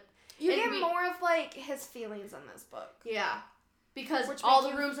doesn't... You get more of, like, his feelings in this book. Yeah. Because all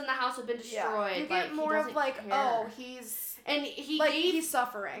the rooms in the house have been destroyed. You get more of, like, he's... And he's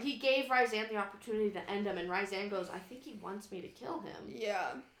suffering. He gave Rysand the opportunity to end him, and Rysand goes, I think he wants me to kill him.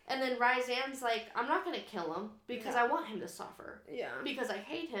 Yeah. And then Rysand's like, I'm not going to kill him because I want him to suffer. Yeah. Because I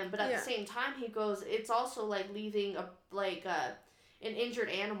hate him. But at the same time, he goes, it's also like leaving an injured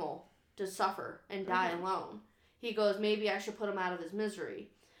animal to suffer and die alone. He goes, maybe I should put him out of his misery.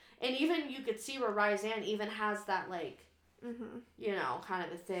 And even you could see where Rysand even has that, like, you know, kind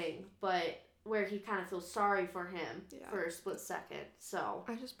of a thing. But where he kind of feels sorry for him for a split second. So.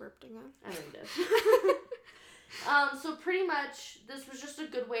 I just burped again. I know you did. So pretty much, this was just a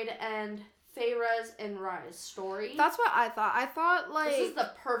good way to end Feyre's and Rye's story. That's what I thought. I thought, like... This is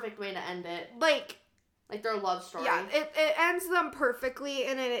the perfect way to end it. Like their love story. Yeah, it ends them perfectly,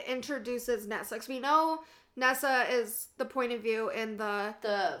 and it introduces Nessa. Because we know Nessa is the point of view in the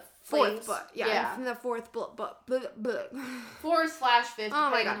fourth book. Yeah. In the fourth book. 4/5,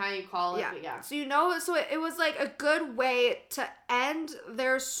 depending on how you call it. Yeah. But yeah. So you know, it was like a good way to end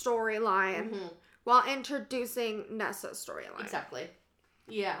their storyline while introducing Nessa's storyline. Exactly.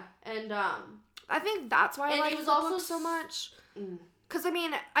 Yeah, and I think that's why I like the book so much. Because, I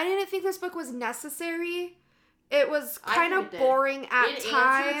mean, I didn't think this book was necessary. It was kind of boring at times. It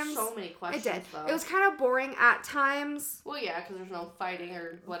answered so many questions, It did. Though. It was kind of boring at times. Well, yeah, because there's no fighting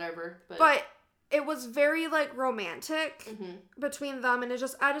or whatever. But it was very, like, romantic between them. And I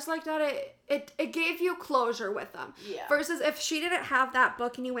just liked that it gave you closure with them. Yeah. Versus if she didn't have that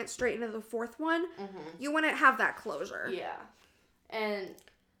book and you went straight into the fourth one, you wouldn't have that closure. Yeah. And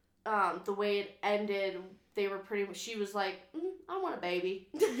the way it ended... They were pretty much, she was like, I want a baby.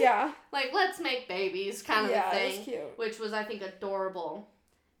 Yeah. Like, let's make babies kind of a thing. Yeah, it was cute. Which was, I think, adorable.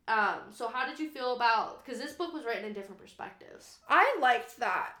 So how did you feel about, because this book was written in different perspectives. I liked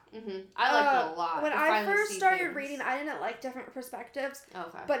that. I liked it a lot. When I first started reading, I didn't like different perspectives.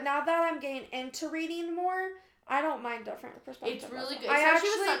 Okay. But now that I'm getting into reading more, I don't mind different perspectives. It's really good. I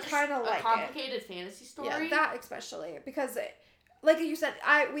actually kind of like it. A complicated fantasy story. Yeah, that especially. Because, like you said,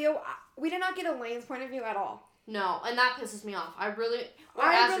 we did not get Elaine's point of view at all. No, and that pisses me off. I really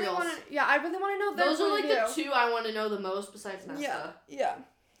want to know their Those are like the two I want to know the most besides Nessa. Yeah.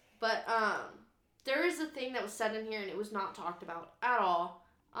 But there is a thing that was said in here and it was not talked about at all.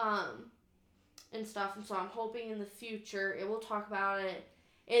 And stuff, and so I'm hoping in the future it will talk about it.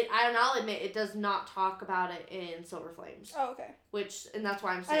 I'll admit it does not talk about it in Silver Flames. Oh, okay. And that's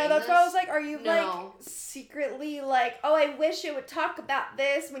why I'm saying I know, that's why I was like, are you like secretly like, oh, I wish it would talk about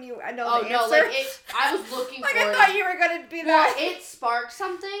this when I know the answer? I was looking like for it. Like I thought you were going to be that. Well, it sparked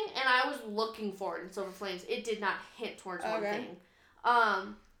something and I was looking for it in Silver Flames. It did not hint towards one thing.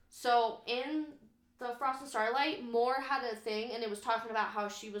 So in the Frost and Starlight, Moore had a thing and it was talking about how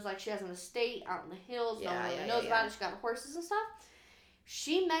she was like, she has an estate out in the hills. No one really knows about it. She got horses and stuff.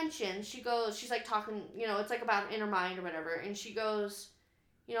 She mentioned, she's like talking, it's like about an inner mind or whatever, and she goes,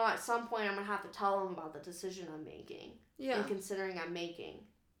 at some point I'm going to have to tell them about the decision I'm making. Yeah. And considering I'm making.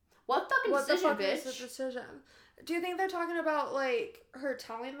 What fucking decision, bitch? What the fuck is the decision? Do you think they're talking about, like, her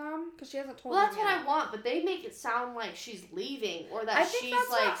telling them? Because she hasn't told them Well, that's what I want, but they make it sound like she's leaving, or that she's,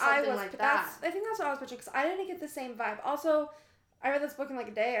 like, something like that. I think that's what I was picturing, because I didn't get the same vibe. Also, I read this book in, like,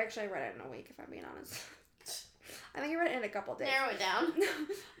 a day. Actually, I read it in a week, if I'm being honest. I think I read it in a couple days. Narrow it down.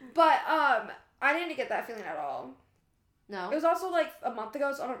 But, I didn't get that feeling at all. No. It was also like a month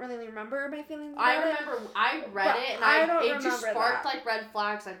ago, so I don't really remember my feelings about I remember I read it and it just sparked like red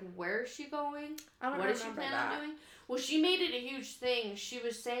flags. Like, where is she going? What is she planning on doing? Well, she made it a huge thing. She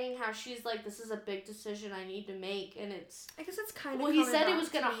was saying how she's like, this is a big decision I need to make, and it's. I guess it's kind of. Well, he said it was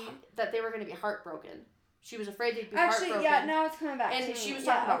that they were gonna be heartbroken. She was afraid they'd be heartbroken. Actually, yeah, now it's coming back. And she was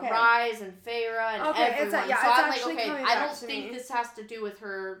talking about Rise and Feyre and everyone. So I'm like, okay, I don't think this has to do with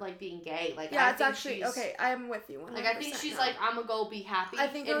her like being gay. Like, yeah, it's actually okay. I'm with you 100%. Like, I think she's like, I'm gonna go be happy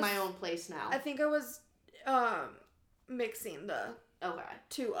in my own place now. I think I was mixing the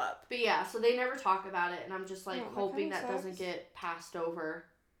two up. But yeah, so they never talk about it, and I'm just like hoping that doesn't get passed over.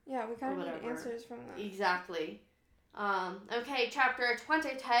 Yeah, we kind of need answers from that. Exactly. Okay, chapter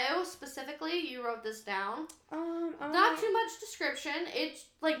 22 specifically, you wrote this down. Not too much description. It's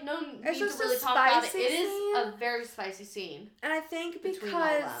like no need to really talk about it. It is a very spicy scene. And I think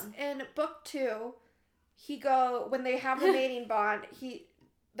because in book 2, when they have the mating bond,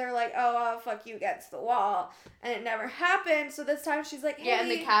 they're like, fuck you against the wall, and it never happened. So this time she's like, hey, in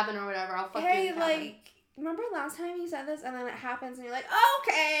the cabin or whatever. I'll fuck you in the cabin. Like. Remember last time you said this, and then it happens, and you're like,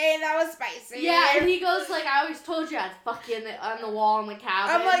 okay, that was spicy. Yeah, and he goes like, I always told you I'd fuck you on the wall in the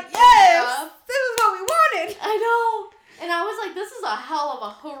cabin. I'm like, yes, this is what we wanted. I know. And I was like, this is a hell of a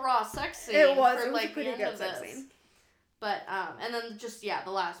hoorah sex scene. It was a pretty good sex scene. But, and then just, the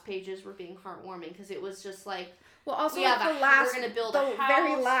last pages were being heartwarming, because it was just like, well, also we're going to build a house.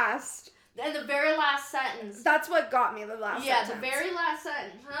 Very last. And the very last sentence. That's what got me, the last sentence. Yeah, the very last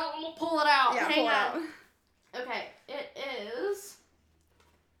sentence. I'm going to pull it out. Yeah, Hang on. Okay, it is.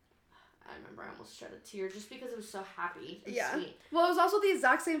 I remember I almost shed a tear just because it was so happy and sweet. Well, it was also the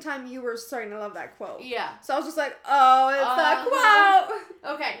exact same time you were starting to love that quote. Yeah. So I was just like, oh, it's that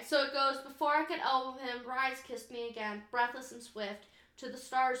quote. Okay, so it goes, before I could elbow him, Rise kissed me again, breathless and swift. To the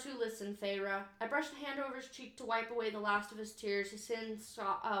stars who listen, Feyre. I brushed a hand over his cheek to wipe away the last of his tears, his skin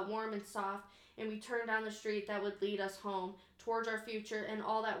warm and soft, and we turned down the street that would lead us home, towards our future and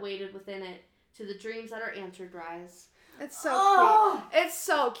all that waited within it. To the dreams that are answered, Rise. It's so cute. It's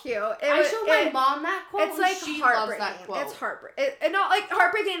so cute. I showed my mom that quote. It's like she heartbreaking. Loves that quote. It's heartbreaking. And not like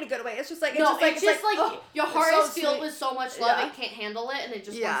heartbreaking in a good way. It's just like your heart is filled with so much love it can't handle it, and it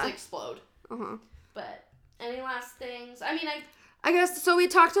just wants to explode. But any last things? I mean, I guess so. We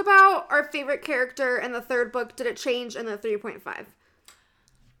talked about our favorite character in the third book. Did it change in the 3.5?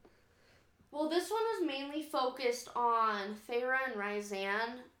 Well, this one was mainly focused on Feyre and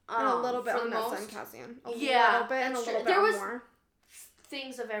Rysand. And a little bit on Nesta and Cassian. A little bit and a little bit more.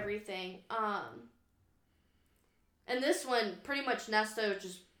 Things of everything. And this one, pretty much Nesta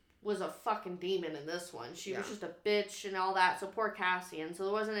just was a fucking demon in this one. She was just a bitch and all that. So poor Cassian. So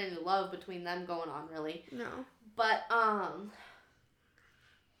there wasn't any love between them going on, really. No. But, I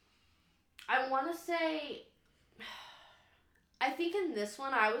want to say, I think in this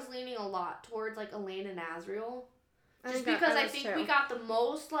one, I was leaning a lot towards, like, Elaine and Asriel. Just because I think we got the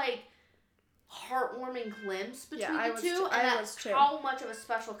most, like, heartwarming glimpse between the two. And that's how much of a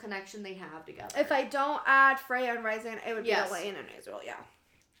special connection they have together. If I don't add Freya and Rysand, it would be Elaine and Asriel,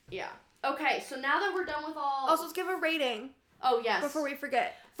 Yeah. Okay, so now that we're done with all... Also, let's give a rating. Oh, yes. Before we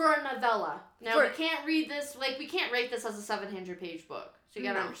forget. For a novella. Now, we can't read this... Like, we can't rate this as a 700-page book. So you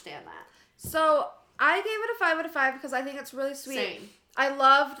gotta understand that. So, I gave it a 5 out of 5 because I think it's really sweet. Same. I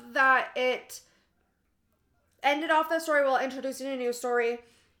loved that it ended off the story while introducing a new story.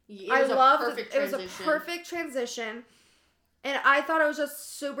 It was a perfect transition. And I thought it was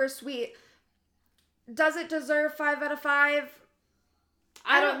just super sweet. Does it deserve 5 out of 5?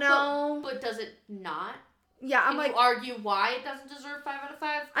 I don't know. But does it not? Yeah, Can you argue why it doesn't deserve 5 out of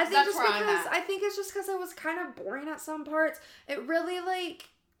 5? I think it's just because it was kind of boring at some parts. It really, like,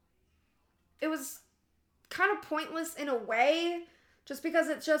 it was kind of pointless in a way. Just because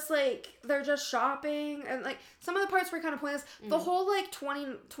it's just, like, they're just shopping. And, like, some of the parts were kind of pointless. The whole, like,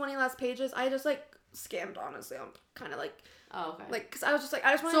 20 last pages, I just, like, skimmed, honestly. I'm kind of, like... Oh, okay. Like, because I was just, like,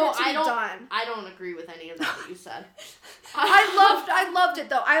 I just wanted it to be done. I don't agree with any of that you said. I loved it,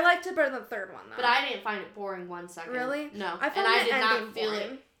 though. I liked it better than the third one, though. But I didn't find it boring 1 second. Really? No. I did not feel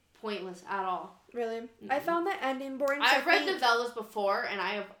it pointless at all. Really? Mm-hmm. I found the ending boring. I've read novellas before, and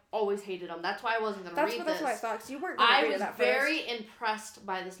I have always hated them. That's why I wasn't going to read this. That's what I thought, because you weren't going to read it at first. I was very impressed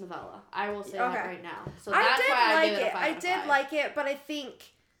by this novella. I will say that right now. So that's why I give it a 5 out of 5. I did like it, but I think...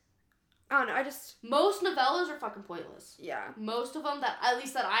 I don't know, Most novellas are fucking pointless. Yeah. Most of them, that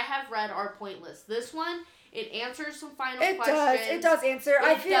I have read, are pointless. This one, It answers some final questions. It does answer.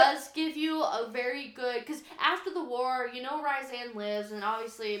 It does give you a very good, because after the war, Rysand lives, and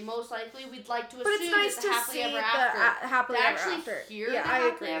obviously, most likely, we'd like to assume it's a happily ever after. Happily ever after. Hear the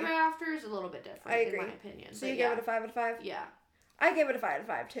happily ever after is a little bit different, in my opinion. So you gave it a 5 out of 5? Yeah. I gave it a 5 out of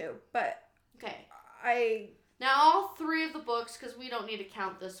 5 too, but okay. Now all 3 of the books, because we don't need to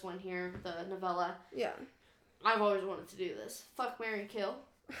count this one here, the novella. Yeah. I've always wanted to do this. Fuck, marry, kill.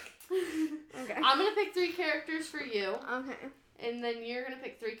 Okay. I'm gonna pick 3 characters for you. Okay. And then you're gonna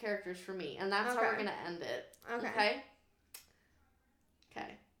pick 3 characters for me, and that's how we're gonna end it. Okay.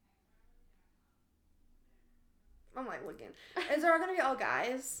 Okay. I'm like looking. Is there gonna be all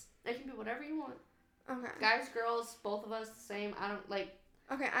guys? It can be whatever you want. Okay. Guys, girls, both of us the same. I don't like.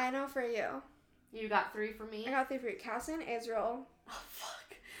 Okay, I know for you. You got 3 for me? I got 3 for you. Cassian, Azrael. Oh,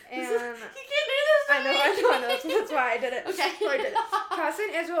 fuck. And... you can't do this to me. I know. That's why I did it. Okay. So I did it. Cassian,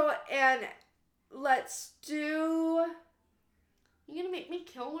 Azrael, and let's do... You gonna make me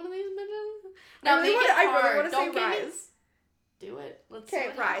kill one of these bitches? No, I really want to say Rise. Do it. Let's see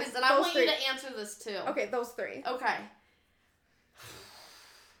what Rise. happens. And I want you to answer this too. Okay, those 3. Okay.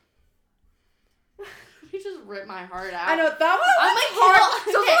 You just ripped my heart out. I know, that was hard.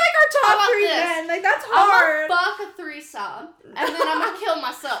 Those are like our top 3 men. Like, that's hard. I'm gonna fuck a threesome, and then I'm gonna kill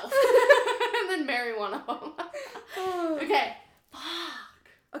myself. And then marry one of them. Okay. Fuck.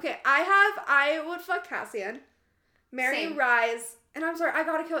 Okay, I would fuck Cassian, marry Rise, and I'm sorry, I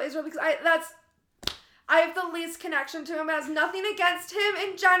gotta kill Israel because I have the least connection to him. It has nothing against him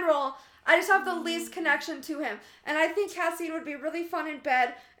in general. I just have the least connection to him. And I think Cassian would be really fun in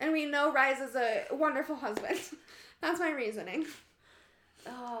bed, and we know Rise is a wonderful husband. That's my reasoning.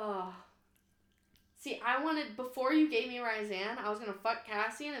 Oh. See, before you gave me Rysand, I was going to fuck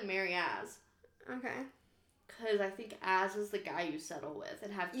Cassian and marry Az. Okay. Because I think Az is the guy you settle with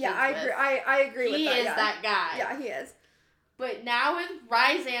and have kids with. I agree with that. He is that guy. Yeah, he is. But now with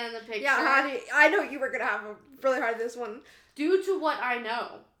Rysand in the picture... Yeah, I know you were going to have a really hard this one. Due to what I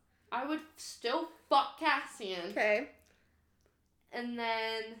know, I would still fuck Cassian. Okay. And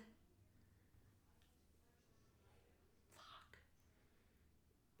then... Fuck.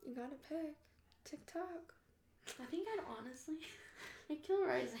 You gotta pick. TikTok. I think I'd honestly... I'd kill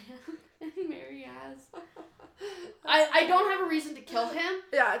Rysand and marry Az. I don't have a reason to kill him.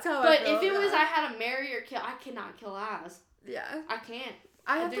 Yeah, that's how I feel. But if it was I had to marry or kill, I cannot kill Az. Yeah. I can't.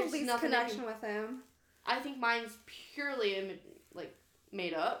 I have the least connection with him. I think mine's purely,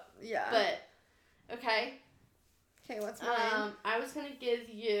 made up. Yeah. But, okay. Okay, what's mine? I was gonna give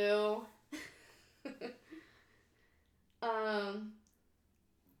you...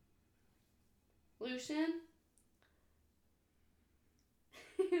 Lucien.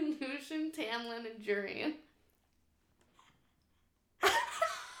 Lucien, Tamlin, and Jurian. The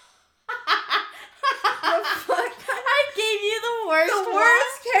fuck? I gave you the worst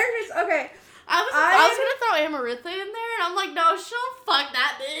characters. Okay. I was gonna throw Amarantha in there, and I'm like, no, she'll fuck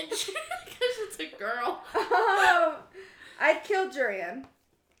that bitch. Because it's a girl. I'd kill Jurian.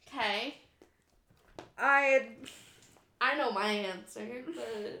 Okay. I know my answer,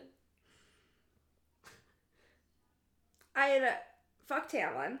 but... I'd fuck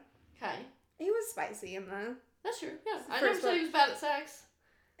Tamlin. Okay. He was spicy in the... That's true, yeah. I never said he was bad at sex.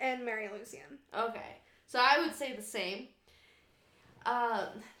 And marry Lucien. Okay. So I would say the same.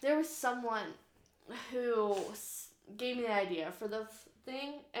 There was someone who gave me the idea for the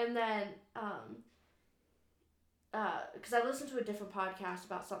thing, and then, because I listened to a different podcast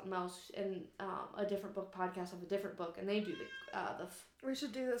about something else, and a different book podcast of a different book, and they do the we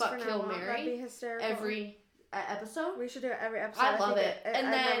should do this fuck, for kill, now. marry. That'd be hysterical. Every episode. We should do it every episode. I love it.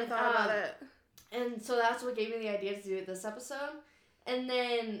 And then, I never thought about it. And so that's what gave me the idea to do it this episode. And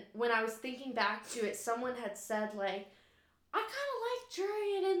then when I was thinking back to it, someone had said, like, I kind of like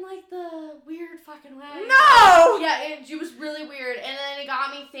Jurian in, like, the weird fucking way. No! Yeah, it was really weird. And then it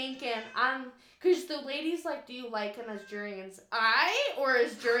got me thinking, because the lady's like, do you like him as Jurian's eye or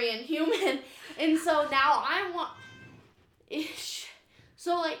as Jurian human? And so now I want...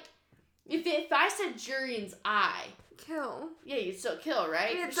 So, like, if I said Jurian's eye... Kill. Yeah, you'd still kill,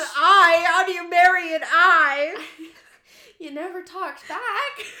 right? It's an eye. How do you marry an eye? You never talked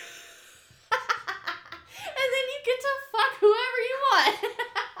back. And then you get to fuck whoever you want.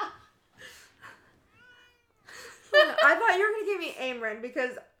 I thought you were going to give me Amren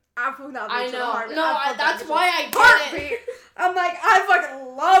because I fucking not I know. Hard. No, that's why I get it. I'm like, I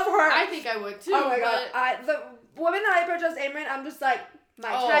fucking love her. I think I would too. Oh my god. The woman that I approach as Amren, I'm just like,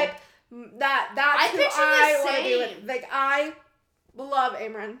 my type. That's who I want to be with. Like, I love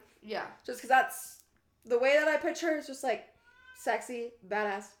Amren. Yeah. Just because that's the way that I picture her is just like sexy,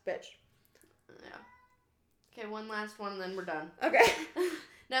 badass bitch. Yeah. Okay, one last one, and then we're done. Okay.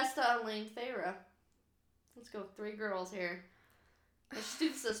 Nesta, Elaine, Feyre. Let's go. 3 girls here. Let's just do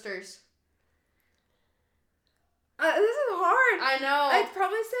the sisters. This is hard. I know. I'd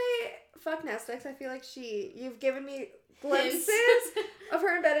probably say fuck Nesta, because I feel like you've given me glimpses of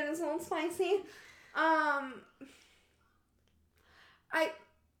her in bed, and it's a little spicy. I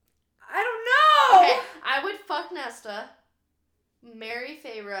don't know. Okay, I would fuck Nesta, marry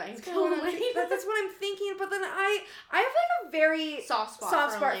Feyre, and kill Elaine. That's what I'm thinking, but then I have like a very soft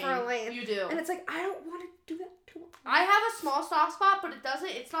spot for Elaine. You do. And it's like, I don't want to do that too much. I have a small soft spot, but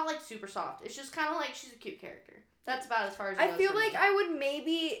it's not like super soft. It's just kind of like she's a cute character. That's about as far as it goes. I feel like I would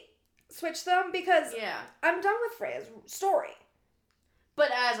maybe switch them because I'm done with Freya's story.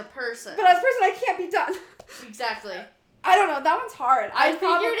 But as a person, I can't be done. Exactly. I don't know. That one's hard. I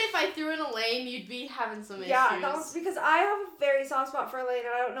figured if I threw in Elaine, you'd be having some issues. Yeah, that was because I have a very soft spot for Elaine,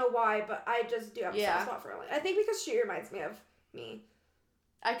 and I don't know why, but I just do have a soft spot for Elaine. I think because she reminds me of me.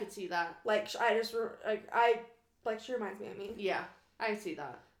 I could see that. Like, she reminds me of me. Yeah, I see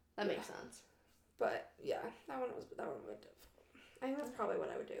that. That makes sense. But yeah, that one would difficult. I think that's probably what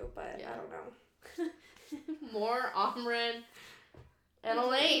I would do, but I don't know. More Amren and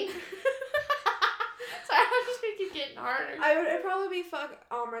Elaine. Sorry, I'm just gonna keep getting harder. It'd probably be fuck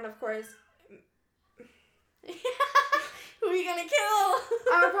Amren, of course. Who are you gonna kill?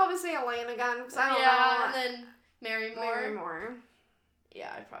 I would probably say Elaine again, because I don't know. Yeah, and then marry more.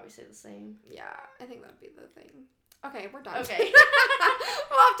 Yeah, I'd probably say the same. Yeah, I think that'd be the thing. Okay, we're done. Okay.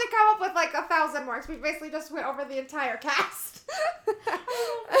 We'll have to come up with like 1,000 more, because we basically just went over the entire cast.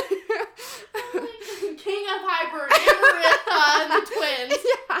 King of Hybern, Amarantha, and the twins.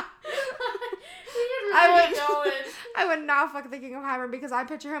 Yeah. I would not fuck the King of Hybern, because I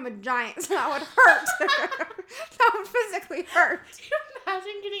picture him a giant, so that would hurt. That would physically hurt. Can you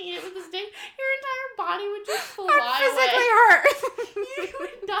imagine getting hit with a stick? Your entire body would just fly away. Physically hurt. You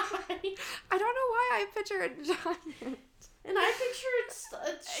would die. I don't know why I picture a giant. And I picture a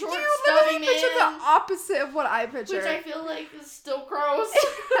short, you stubby man. You picture the opposite of what I picture. Which I feel like is still gross.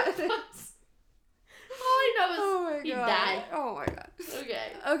 All I know is he died. Oh my god.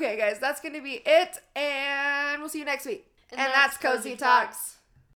 Okay. Okay, guys, that's going to be it, and we'll see you next week. And that's Cozy Talks.